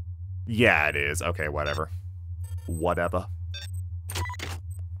 Yeah, it is. Okay, whatever. Whatever.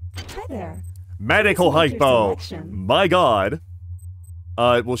 Hi there. Medical Please make your hypo! selection. My god.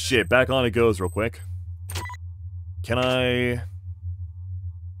 Well shit, back on it goes real quick. Can I...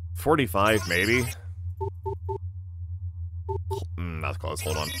 45, maybe? That's close,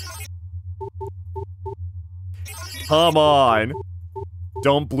 hold on. Come on!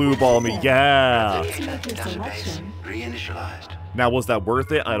 Don't blue ball me, yeah! Please make your Database selection. reinitialized. Now, was that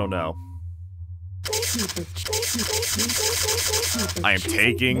worth it? I don't know. I am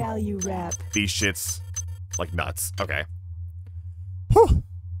taking value rep. these shits like nuts. Okay. Whew.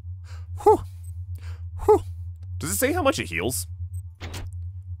 Whew. Whew. Does it say how much it heals?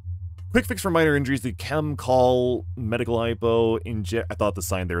 Quick fix for minor injuries. The chem call medical hypo inject. I thought the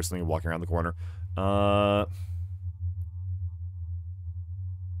sign there was something walking around the corner. Nah,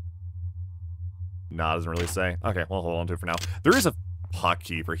 it doesn't really say. Okay, well, hold on to it for now. There is a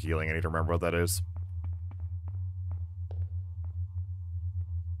hotkey for healing. I need to remember what that is.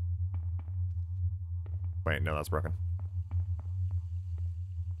 Wait, no, that's broken.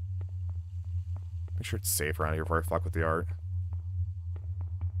 Make sure it's safe around here before I fuck with the art.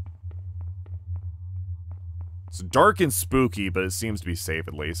 It's dark and spooky, but it seems to be safe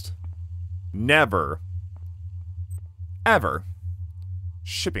at least. Never. Ever.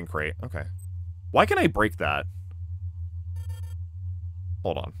 Shipping crate. Okay. Why can I break that?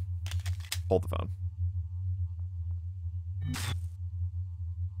 Hold on. Hold the phone.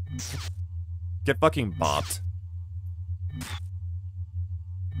 Get fucking bopped.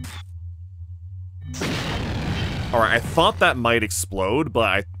 Alright, I thought that might explode, but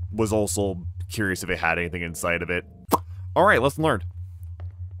I was also curious if it had anything inside of it. Alright, lesson learned.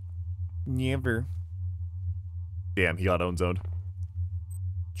 Never. Damn, he got own zoned.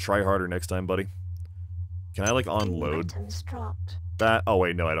 Try harder next time, buddy. Can I, like, unload that? Oh,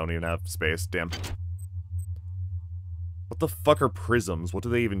 wait, no, I don't even have space. Damn. What the fuck are prisms? What do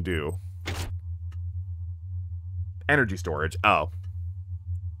they even do? Energy storage. Oh.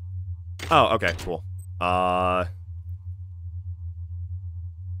 Oh, okay, cool. I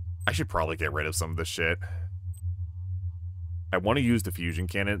should probably get rid of some of this shit. I want to use the fusion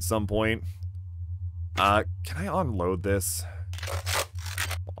cannon at some point. Can I unload this?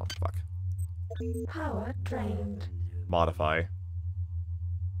 Hold on, fuck. Power drained. Modify.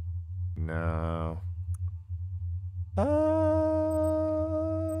 No. I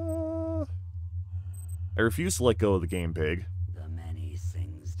refuse to let go of the game pig. The many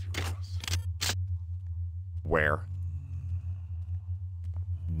things to us. Where?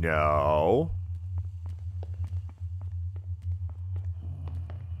 No.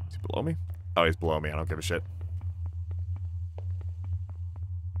 Is he below me? Oh, he's below me. I don't give a shit.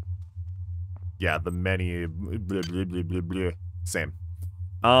 Yeah, the many... Blah, blah, blah, blah, blah. Same.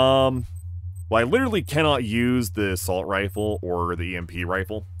 Well, I literally cannot use the assault rifle or the EMP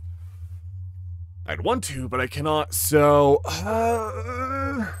rifle. I'd want to, but I cannot, so...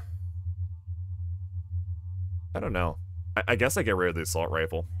 I don't know. I guess I get rid of the assault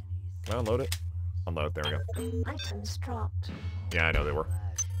rifle. Can I unload it? Unload, there we go. Items dropped. Yeah, I know they were.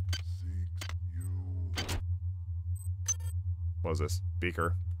 What was this?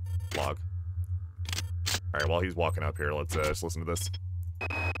 Beaker. Log. Alright, while he's walking up here, let's just listen to this.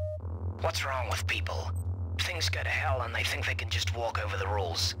 What's wrong with people? Things go to hell and they think they can just walk over the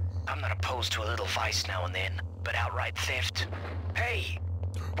rules. I'm not opposed to a little vice now and then, but outright theft? Hey!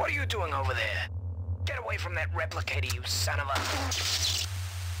 What are you doing over there? Get away from that replicator, you son of a...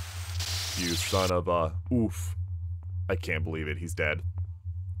 You son of a... Oof. I can't believe it, he's dead.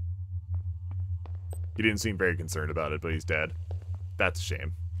 He didn't seem very concerned about it, but he's dead. That's a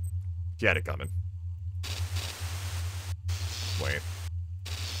shame. He had it coming. Wait.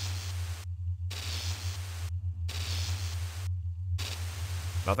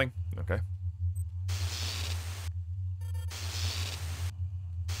 Nothing? Okay.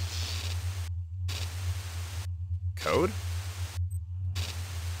 Code?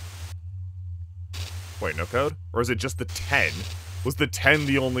 Wait, no code? Or is it just the 10? Was the 10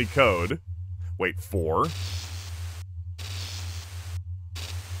 the only code? Wait, 4? Let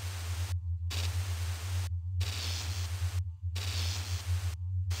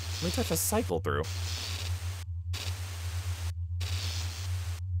me touch a cycle through.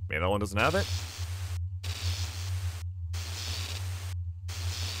 Maybe that one doesn't have it?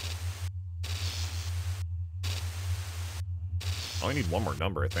 I only need one more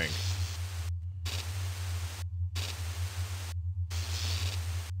number, I think.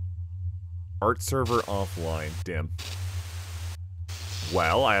 Art server offline. Dim.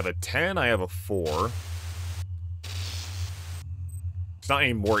 Well, I have a 10, I have a 4. It's not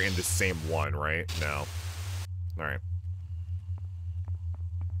any more in the same one, right? No. Alright.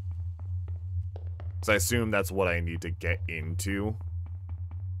 So I assume that's what I need to get into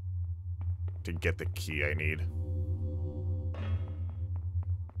to get the key I need.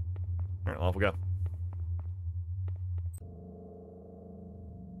 Alright, off we go.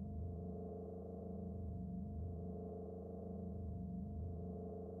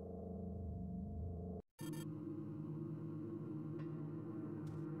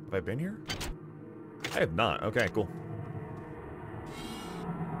 Have I been here? I have not. Okay, cool.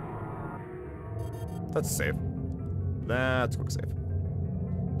 That's safe. That's quick save.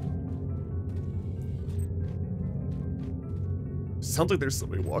 Sounds like there's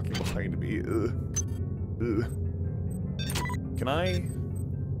somebody walking behind me. Ugh. Ugh. Can I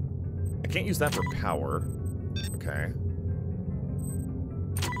can't use that for power. Okay.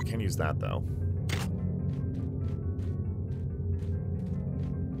 I can use that though.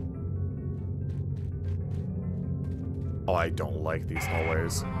 Oh, I don't like these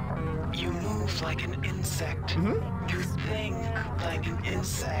hallways. You move like an insect. You think like an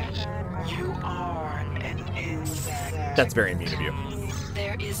insect. You are an insect. That's very mean of you.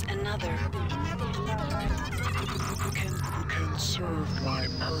 There is another. Who can serve my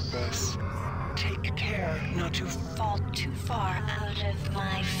purpose? Take care not to fall too far out of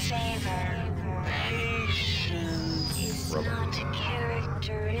my favor. Patience is not a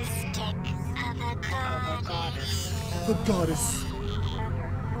characteristic of a goddess. The goddess.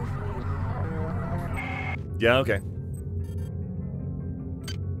 Yeah, okay.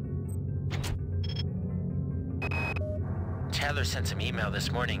 father sent some email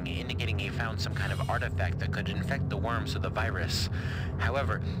this morning indicating he found some kind of artifact that could infect the worms with the virus.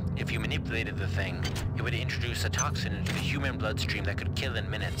 However, if you manipulated the thing, it would introduce a toxin into the human bloodstream that could kill in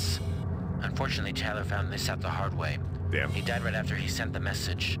minutes. Unfortunately, Tyler found this out the hard way. Damn. He died right after he sent the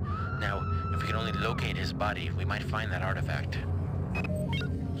message. Now, if we can only locate his body, we might find that artifact.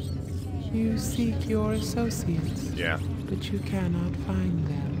 You seek your associates. Yeah. But you cannot find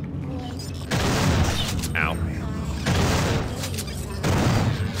them. Ow.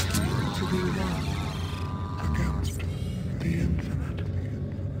 To be one against the infinite.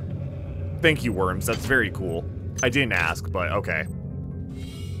 Thank you, Worms. That's very cool. I didn't ask, but okay.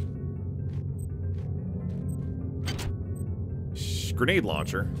 Grenade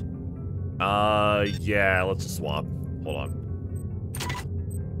launcher. Yeah, let's just swap. Hold on.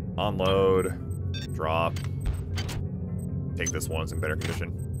 Unload. Drop. Take this one, it's in better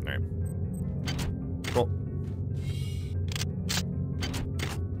condition. Alright. Cool.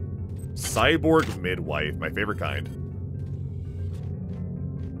 Cyborg midwife, my favorite kind.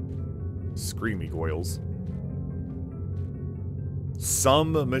 Screamy goils.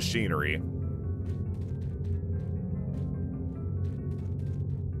 Some machinery.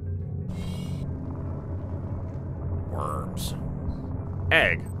 Worms.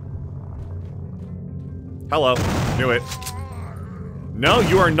 Egg. Hello. Knew it. No,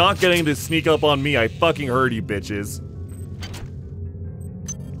 you are not getting to sneak up on me. I fucking heard you, bitches.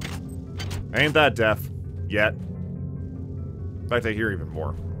 I ain't that deaf. Yet. In fact, I hear even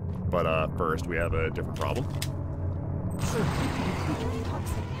more. But, first, we have a different problem.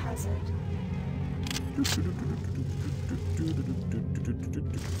 Toxic hazard.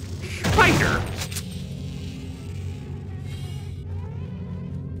 Spider!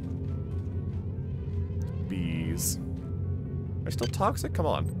 Bees. Are they still toxic? Come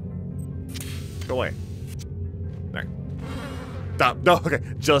on. Go away. There. Stop. No, okay.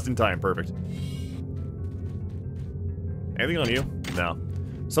 Just in time. Perfect. Anything on you? No.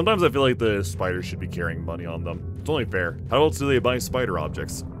 Sometimes I feel like the spiders should be carrying money on them. It's only fair. How else do they buy spider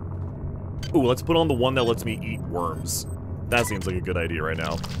objects? Ooh, let's put on the one that lets me eat worms. That seems like a good idea right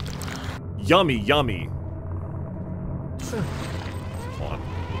now. Yummy, yummy. Come on.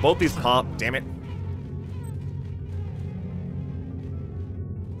 Both these pop. Damn it.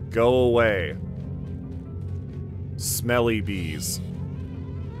 Go away. Smelly bees.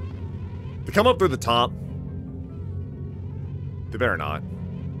 They come up through the top. They better not.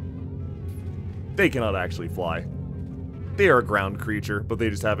 They cannot actually fly. They are a ground creature, but they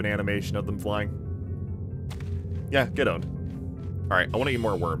just have an animation of them flying. Yeah, get owned. Alright, I want to eat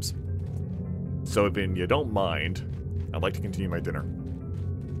more worms. So if you don't mind, I'd like to continue my dinner.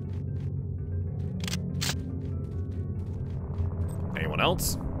 Anyone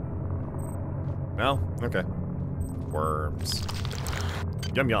else? No? Okay. Worms.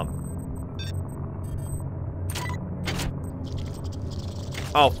 Yum yum.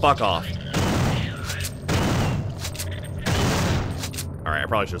 Oh, fuck off. Alright, I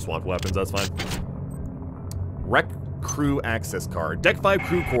probably should have swapped weapons, that's fine. Wreck crew access card. Deck 5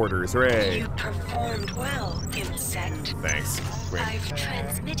 crew quarters, hooray! You performed well, insect. Thanks. Queen. I've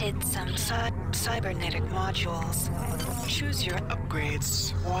transmitted some cybernetic modules. Choose your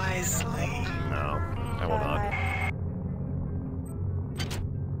upgrades wisely. No, I will not.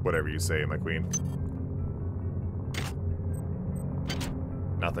 Whatever you say, my queen.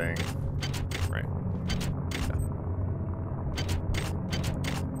 Nothing. Right. Yeah.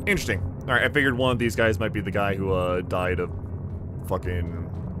 Interesting. Alright, I figured one of these guys might be the guy who died of fucking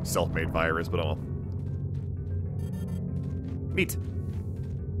self-made virus, but oh well. Meat.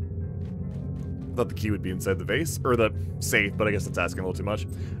 I thought the key would be inside the vase, or the safe, but I guess that's asking a little too much.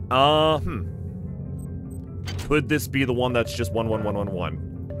 Could this be the one that's just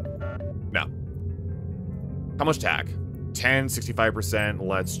 11111? No. How much tag? 10, 65%.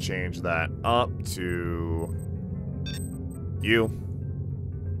 Let's change that up to you.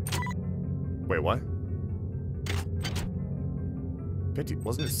 Wait, what? 50,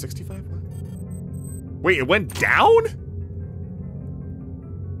 wasn't it 65? Wait, it went down?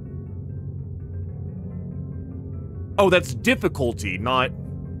 Oh, that's difficulty, not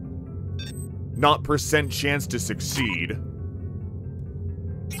percent chance to succeed.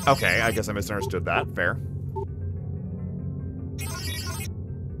 Okay, I guess I misunderstood that. Fair.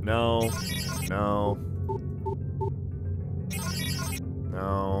 No. No.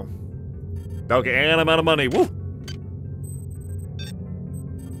 No. Okay, and I'm out of money. Woo!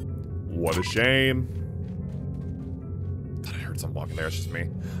 What a shame. Thought I heard someone walking there. It's just me.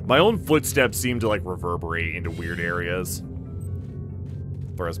 My own footsteps seem to, like, reverberate into weird areas.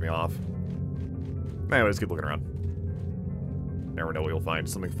 Throws me off. Anyways, keep looking around. Never know what you'll find.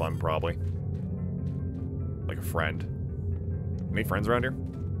 Something fun, probably. Like a friend. Any friends around here?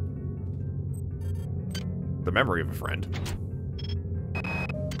 The memory of a friend.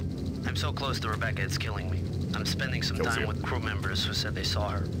 I'm so close to Rebecca, it's killing me. I'm spending some time with crew members who said they saw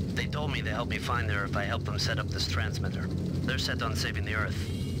her. They told me to help me find her if I help them set up this transmitter. They're set on saving the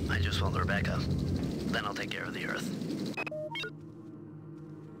Earth. I just want Rebecca. Then I'll take care of the Earth.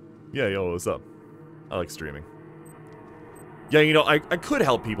 Yeah, yo, what's up? I like streaming. Yeah, you know, I could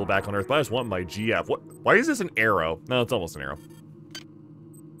help people back on Earth, but I just want my GF. What? Why is this an arrow? No, it's almost an arrow.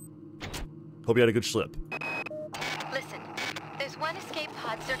 Hope you had a good slip. Listen, there's one escape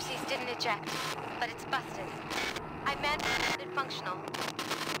pod Xerxes didn't eject, but it's busted. I managed to get it functional,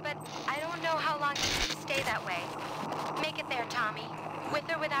 but I don't know how long it can stay that way. Make it there, Tommy, with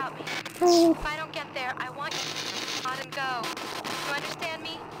or without me. If I don't get there, I want you to on and go. You understand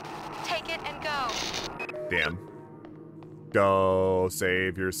me? Take it and go. Damn. Go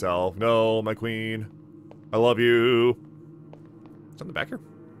save yourself. No, my queen. I love you. Is in the back here?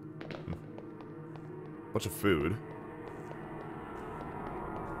 Bunch of food.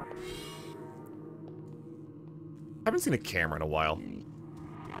 I haven't seen a camera in a while.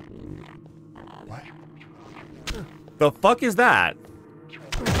 What? The fuck is that?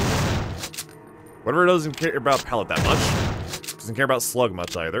 Whatever doesn't care about pellet that much. Doesn't care about slug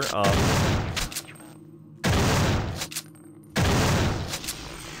much either.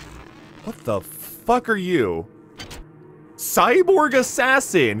 What the fuck are you? Cyborg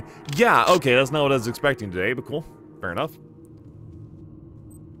assassin! Yeah, okay, that's not what I was expecting today, but cool. Fair enough.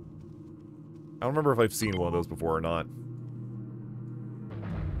 I don't remember if I've seen one of those before or not.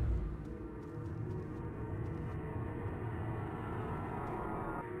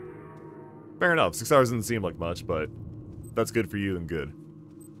 Fair enough, 6 hours doesn't seem like much, but if that's good for you, then good.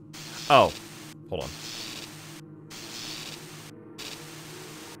 Oh, hold on.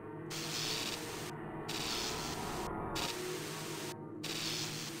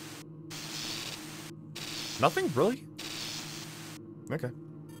 Nothing? Really? Okay.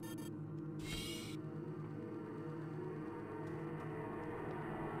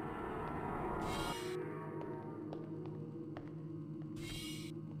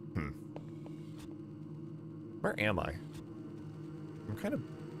 Where am I? I'm kind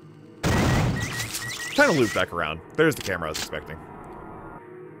of looped back around. There's the camera I was expecting.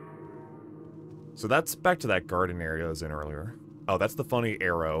 So that's back to that garden area I was in earlier. Oh, that's the funny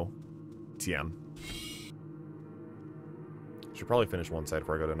arrow. TM. Should probably finish one side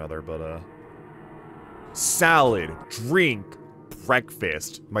before I go to another, but salad, drink,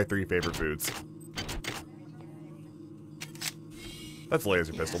 breakfast. My 3 favorite foods. That's a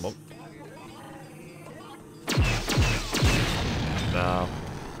laser pistol. Nope. No.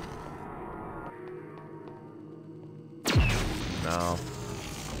 No.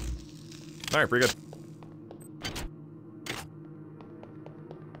 Alright, pretty good.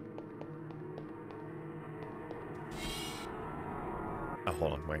 Oh,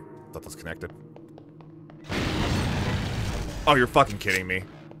 hold on, wait. I thought that's connected. Oh, you're fucking kidding me.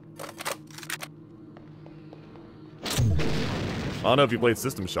 I don't know if you played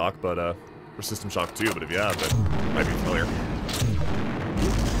System Shock, but, or System Shock 2, but if you have, that might be familiar.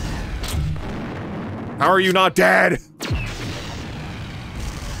 How are you not dead?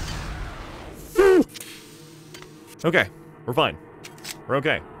 Okay, we're fine. We're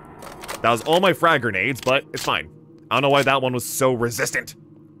okay. That was all my frag grenades, but it's fine. I don't know why that one was so resistant.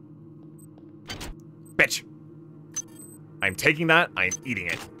 Bitch. I'm taking that, I'm eating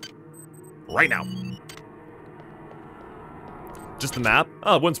it. Right now. Just the map?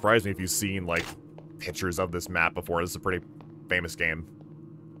 Oh, it wouldn't surprise me if you've seen, like, pictures of this map before. This is a pretty famous game.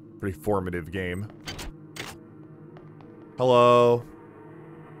 Pretty formative game. Hello?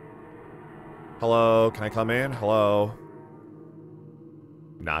 Hello? Can I come in? Hello?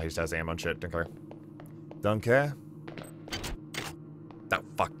 Nah, he just has ammo and shit. Don't care. Don't care? Oh,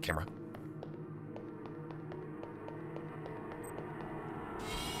 fuck, camera.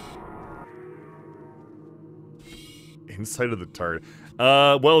 Inside of the TARD.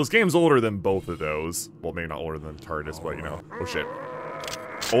 Well, this game's older than both of those. Well, maybe not older than the TARDIS, but, you know. Oh, shit.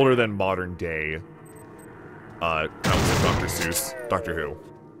 Older than modern day. I was in Dr. Seuss. Doctor Who.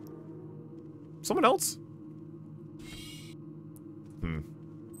 Someone else?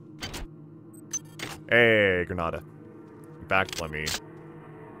 Hey, Granada. In fact, let me...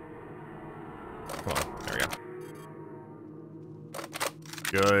 Come on, there we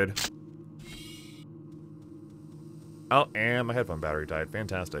go. Good. Oh, and my headphone battery died.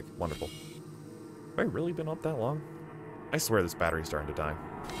 Fantastic. Wonderful. Have I really been up that long? I swear this battery's starting to die.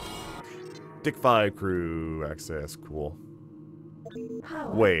 Dick 5 crew access. Cool.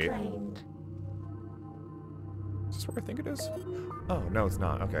 Power Wait. drained. Is this where I think it is? Oh, no, it's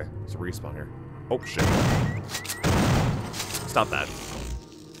not. Okay, it's a respawn here. Oh, shit. Stop that.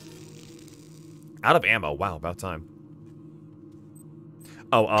 Out of ammo. Wow, about time.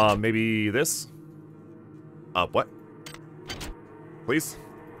 Oh, maybe this? What? Please?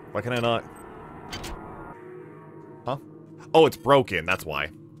 Why can I not? Huh? Oh, it's broken. That's why. I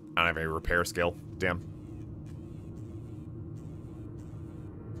don't have any repair skill. Damn.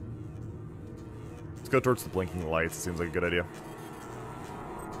 Let's go towards the blinking lights. Seems like a good idea.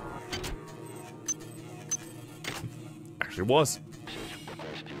 Actually was.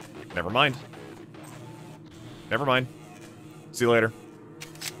 Never mind. Never mind. See you later.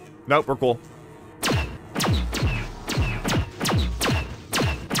 Nope, we're cool.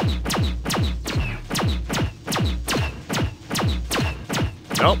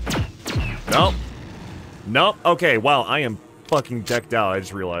 Nope. Nope. Nope. Okay, wow, I am fucking decked out, I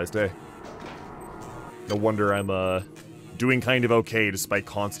just realized, hey. No wonder I'm, doing kind of okay despite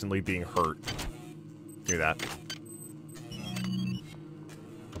constantly being hurt. Give me that.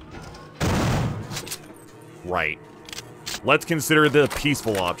 Right. Let's consider the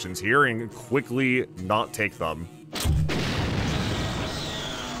peaceful options here and quickly not take them.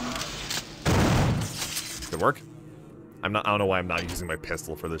 Did it work? I don't know why I'm not using my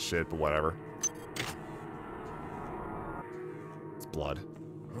pistol for this shit, but whatever. It's blood.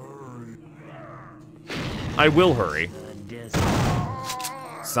 I will hurry.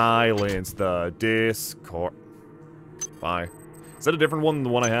 Silence the Discord. Bye. Is that a different one than the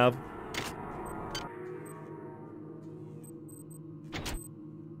one I have?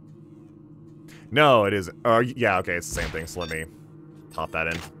 No, it isn't. Yeah, okay, it's the same thing, so let me pop that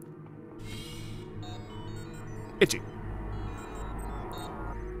in. Itchy.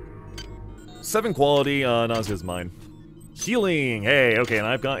 7 quality, not as good as mine. Healing! Hey, okay, and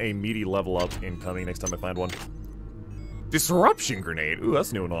I've got a meaty level up incoming next time I find one. Disruption grenade! Ooh,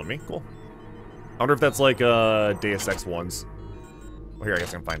 that's new one on me. Cool. I wonder if that's like, Deus Ex ones. Well, here, I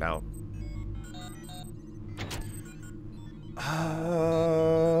guess I can find out.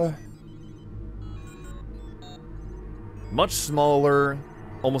 Much smaller.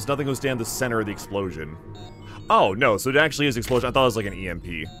 Almost nothing goes down the center of the explosion. Oh, no, so it actually is explosion. I thought it was like an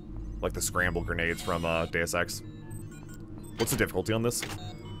EMP. Like the scramble grenades from, Deus Ex. What's the difficulty on this?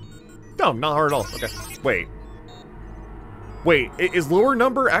 No, not hard at all. Okay. Wait. Wait, is lower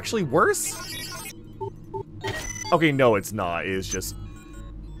number actually worse? Okay, no, it's not. It is just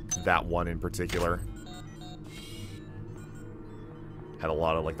that one in particular. Had a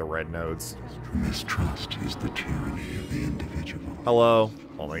lot of, like, the red nodes. Mistrust is the tyranny of the individual. Hello?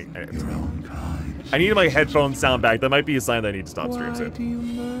 Only I need my headphone sound back. That might be a sign that I need to stop stream soon. Why do you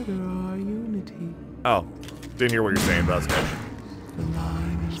murder our unity? Oh, didn't hear what you're saying, but that's good. The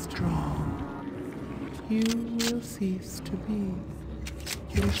line is drawn. You will cease to be.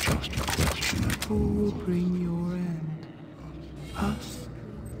 It is just a question of who will bring your end. Us?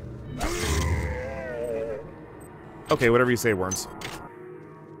 Okay, whatever you say, Worms.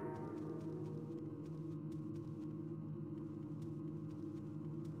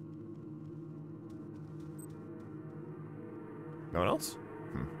 No one else?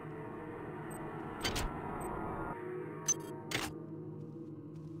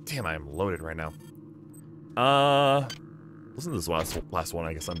 Damn, I am loaded right now. Listen to this last one.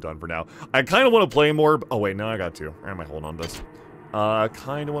 I guess I'm done for now. I kind of want to play more. Oh, wait, no, I got to. I might hold on to this. I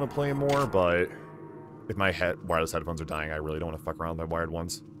kind of want to play more, but if my wireless headphones are dying, I really don't want to fuck around with my wired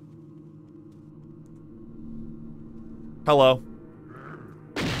ones. Hello.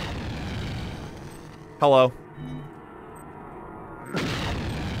 Hello.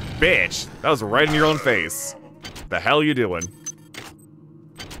 Bitch, that was right in your own face. The hell you doing?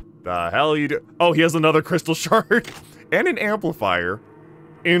 The hell you do? Oh, he has another crystal shard and an amplifier.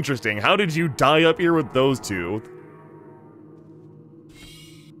 Interesting. How did you die up here with those two?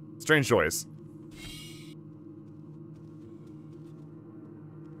 Strange choice.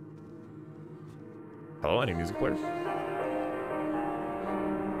 Hello, any music players?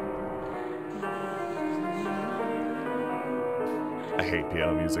 I hate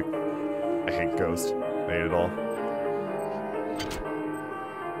piano music. I hate Ghost. I hate it all.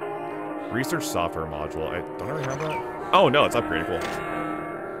 Research software module. I don't ever have that. Oh no, it's upgraded. Cool.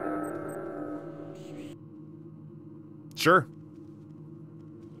 Sure.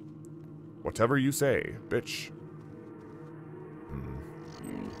 Whatever you say, bitch.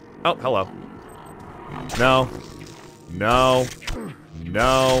 Oh, hello. No. No.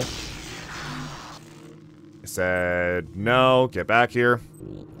 No. I said no. Get back here.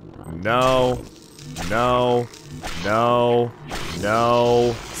 No. No. No.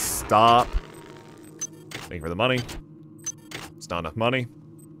 No. Stop. Thank you for the money. It's not enough money.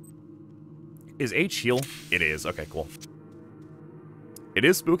 Is H heal? It is. Okay, cool. It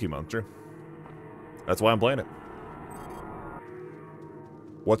is spooky month, true. That's why I'm playing it.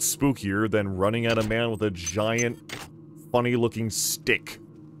 What's spookier than running at a man with a giant, funny-looking stick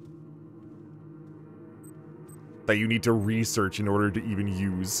that you need to research in order to even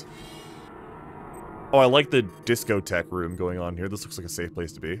use? Oh, I like the discotheque room going on here. This looks like a safe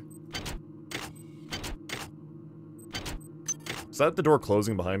place to be. Is that the door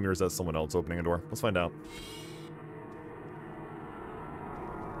closing behind me, or is that someone else opening a door? Let's find out.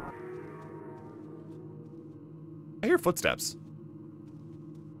 I hear footsteps.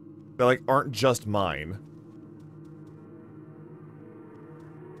 They, like, aren't just mine.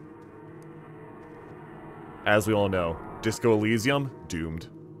 As we all know, Disco Elysium, doomed.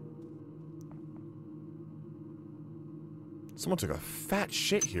 Someone took a fat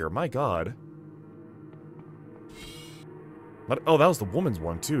shit here, my god. What? Oh, that was the woman's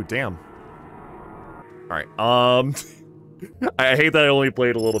one, too, damn. Alright, I hate that I only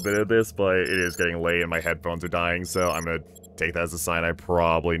played a little bit of this, but it is getting late and my headphones are dying, so I'm gonna take that as a sign I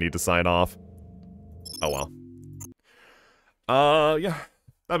probably need to sign off. Oh well. Yeah.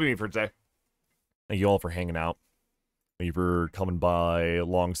 That'll be me for today. Thank you all for hanging out. Thank you for coming by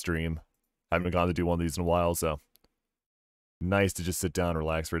long stream. Haven't gotten to do one of these in a while, so nice to just sit down and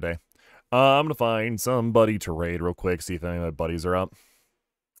relax for a day. I'm gonna find somebody to raid real quick, see if any of my buddies are up.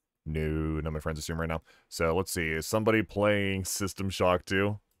 No, none of my friends are streaming right now. So let's see, is somebody playing System Shock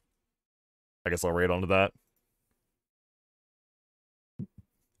 2? I guess I'll raid onto that.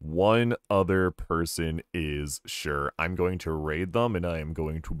 One other person is sure. I'm going to raid them and I am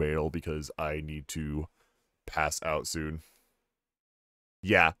going to bail because I need to pass out soon.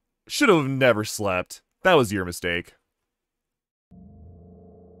 Yeah, should have never slept. That was your mistake.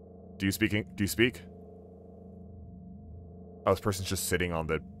 Do you speak? Oh, this person's just sitting on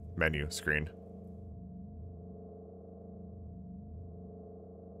the menu screen.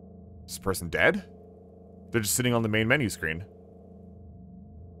 Is this person dead? They're just sitting on the main menu screen.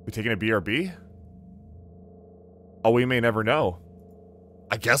 We taking a BRB? Oh, we may never know.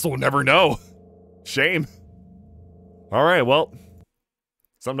 I guess we'll never know. Shame. Alright, well.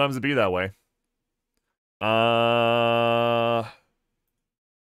 Sometimes it be that way. I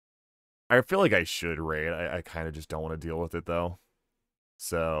feel like I should raid. I kind of just don't want to deal with it, though.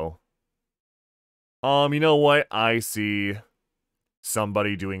 So. You know what? I see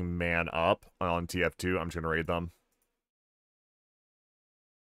somebody doing man up on TF2. I'm just going to raid them.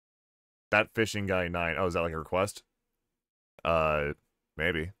 That fishing guy 9. Oh, is that like a request?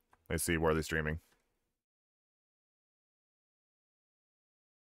 Maybe. Let's see, where are they streaming?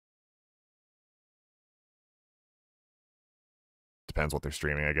 Depends what they're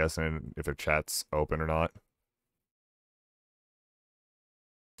streaming, I guess, and if their chat's open or not.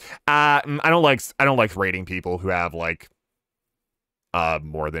 I don't like rating people who have like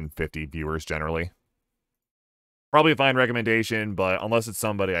more than 50 viewers generally. Probably a fine recommendation, but unless it's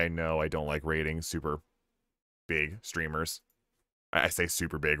somebody I know, I don't like rating super big streamers. I say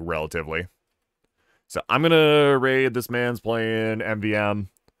super big, relatively. So I'm gonna raid this man's playing MVM.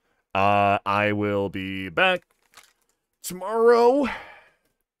 I will be back tomorrow.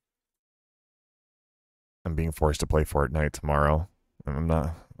 I'm being forced to play Fortnite tomorrow. I'm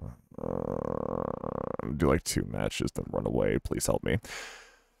not. Do like 2 matches, then run away. Please help me.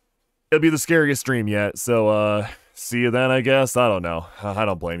 It'll be the scariest stream yet, so see you then, I guess. I don't know. I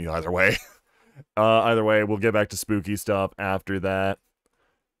don't blame you either way. Either way, we'll get back to spooky stuff after that.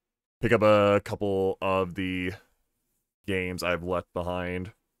 Pick up a couple of the games I've left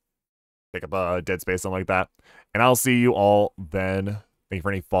behind. Pick up a Dead Space, something like that. And I'll see you all then. Thank you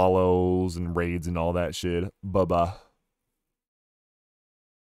for any follows and raids and all that shit. Bye-bye.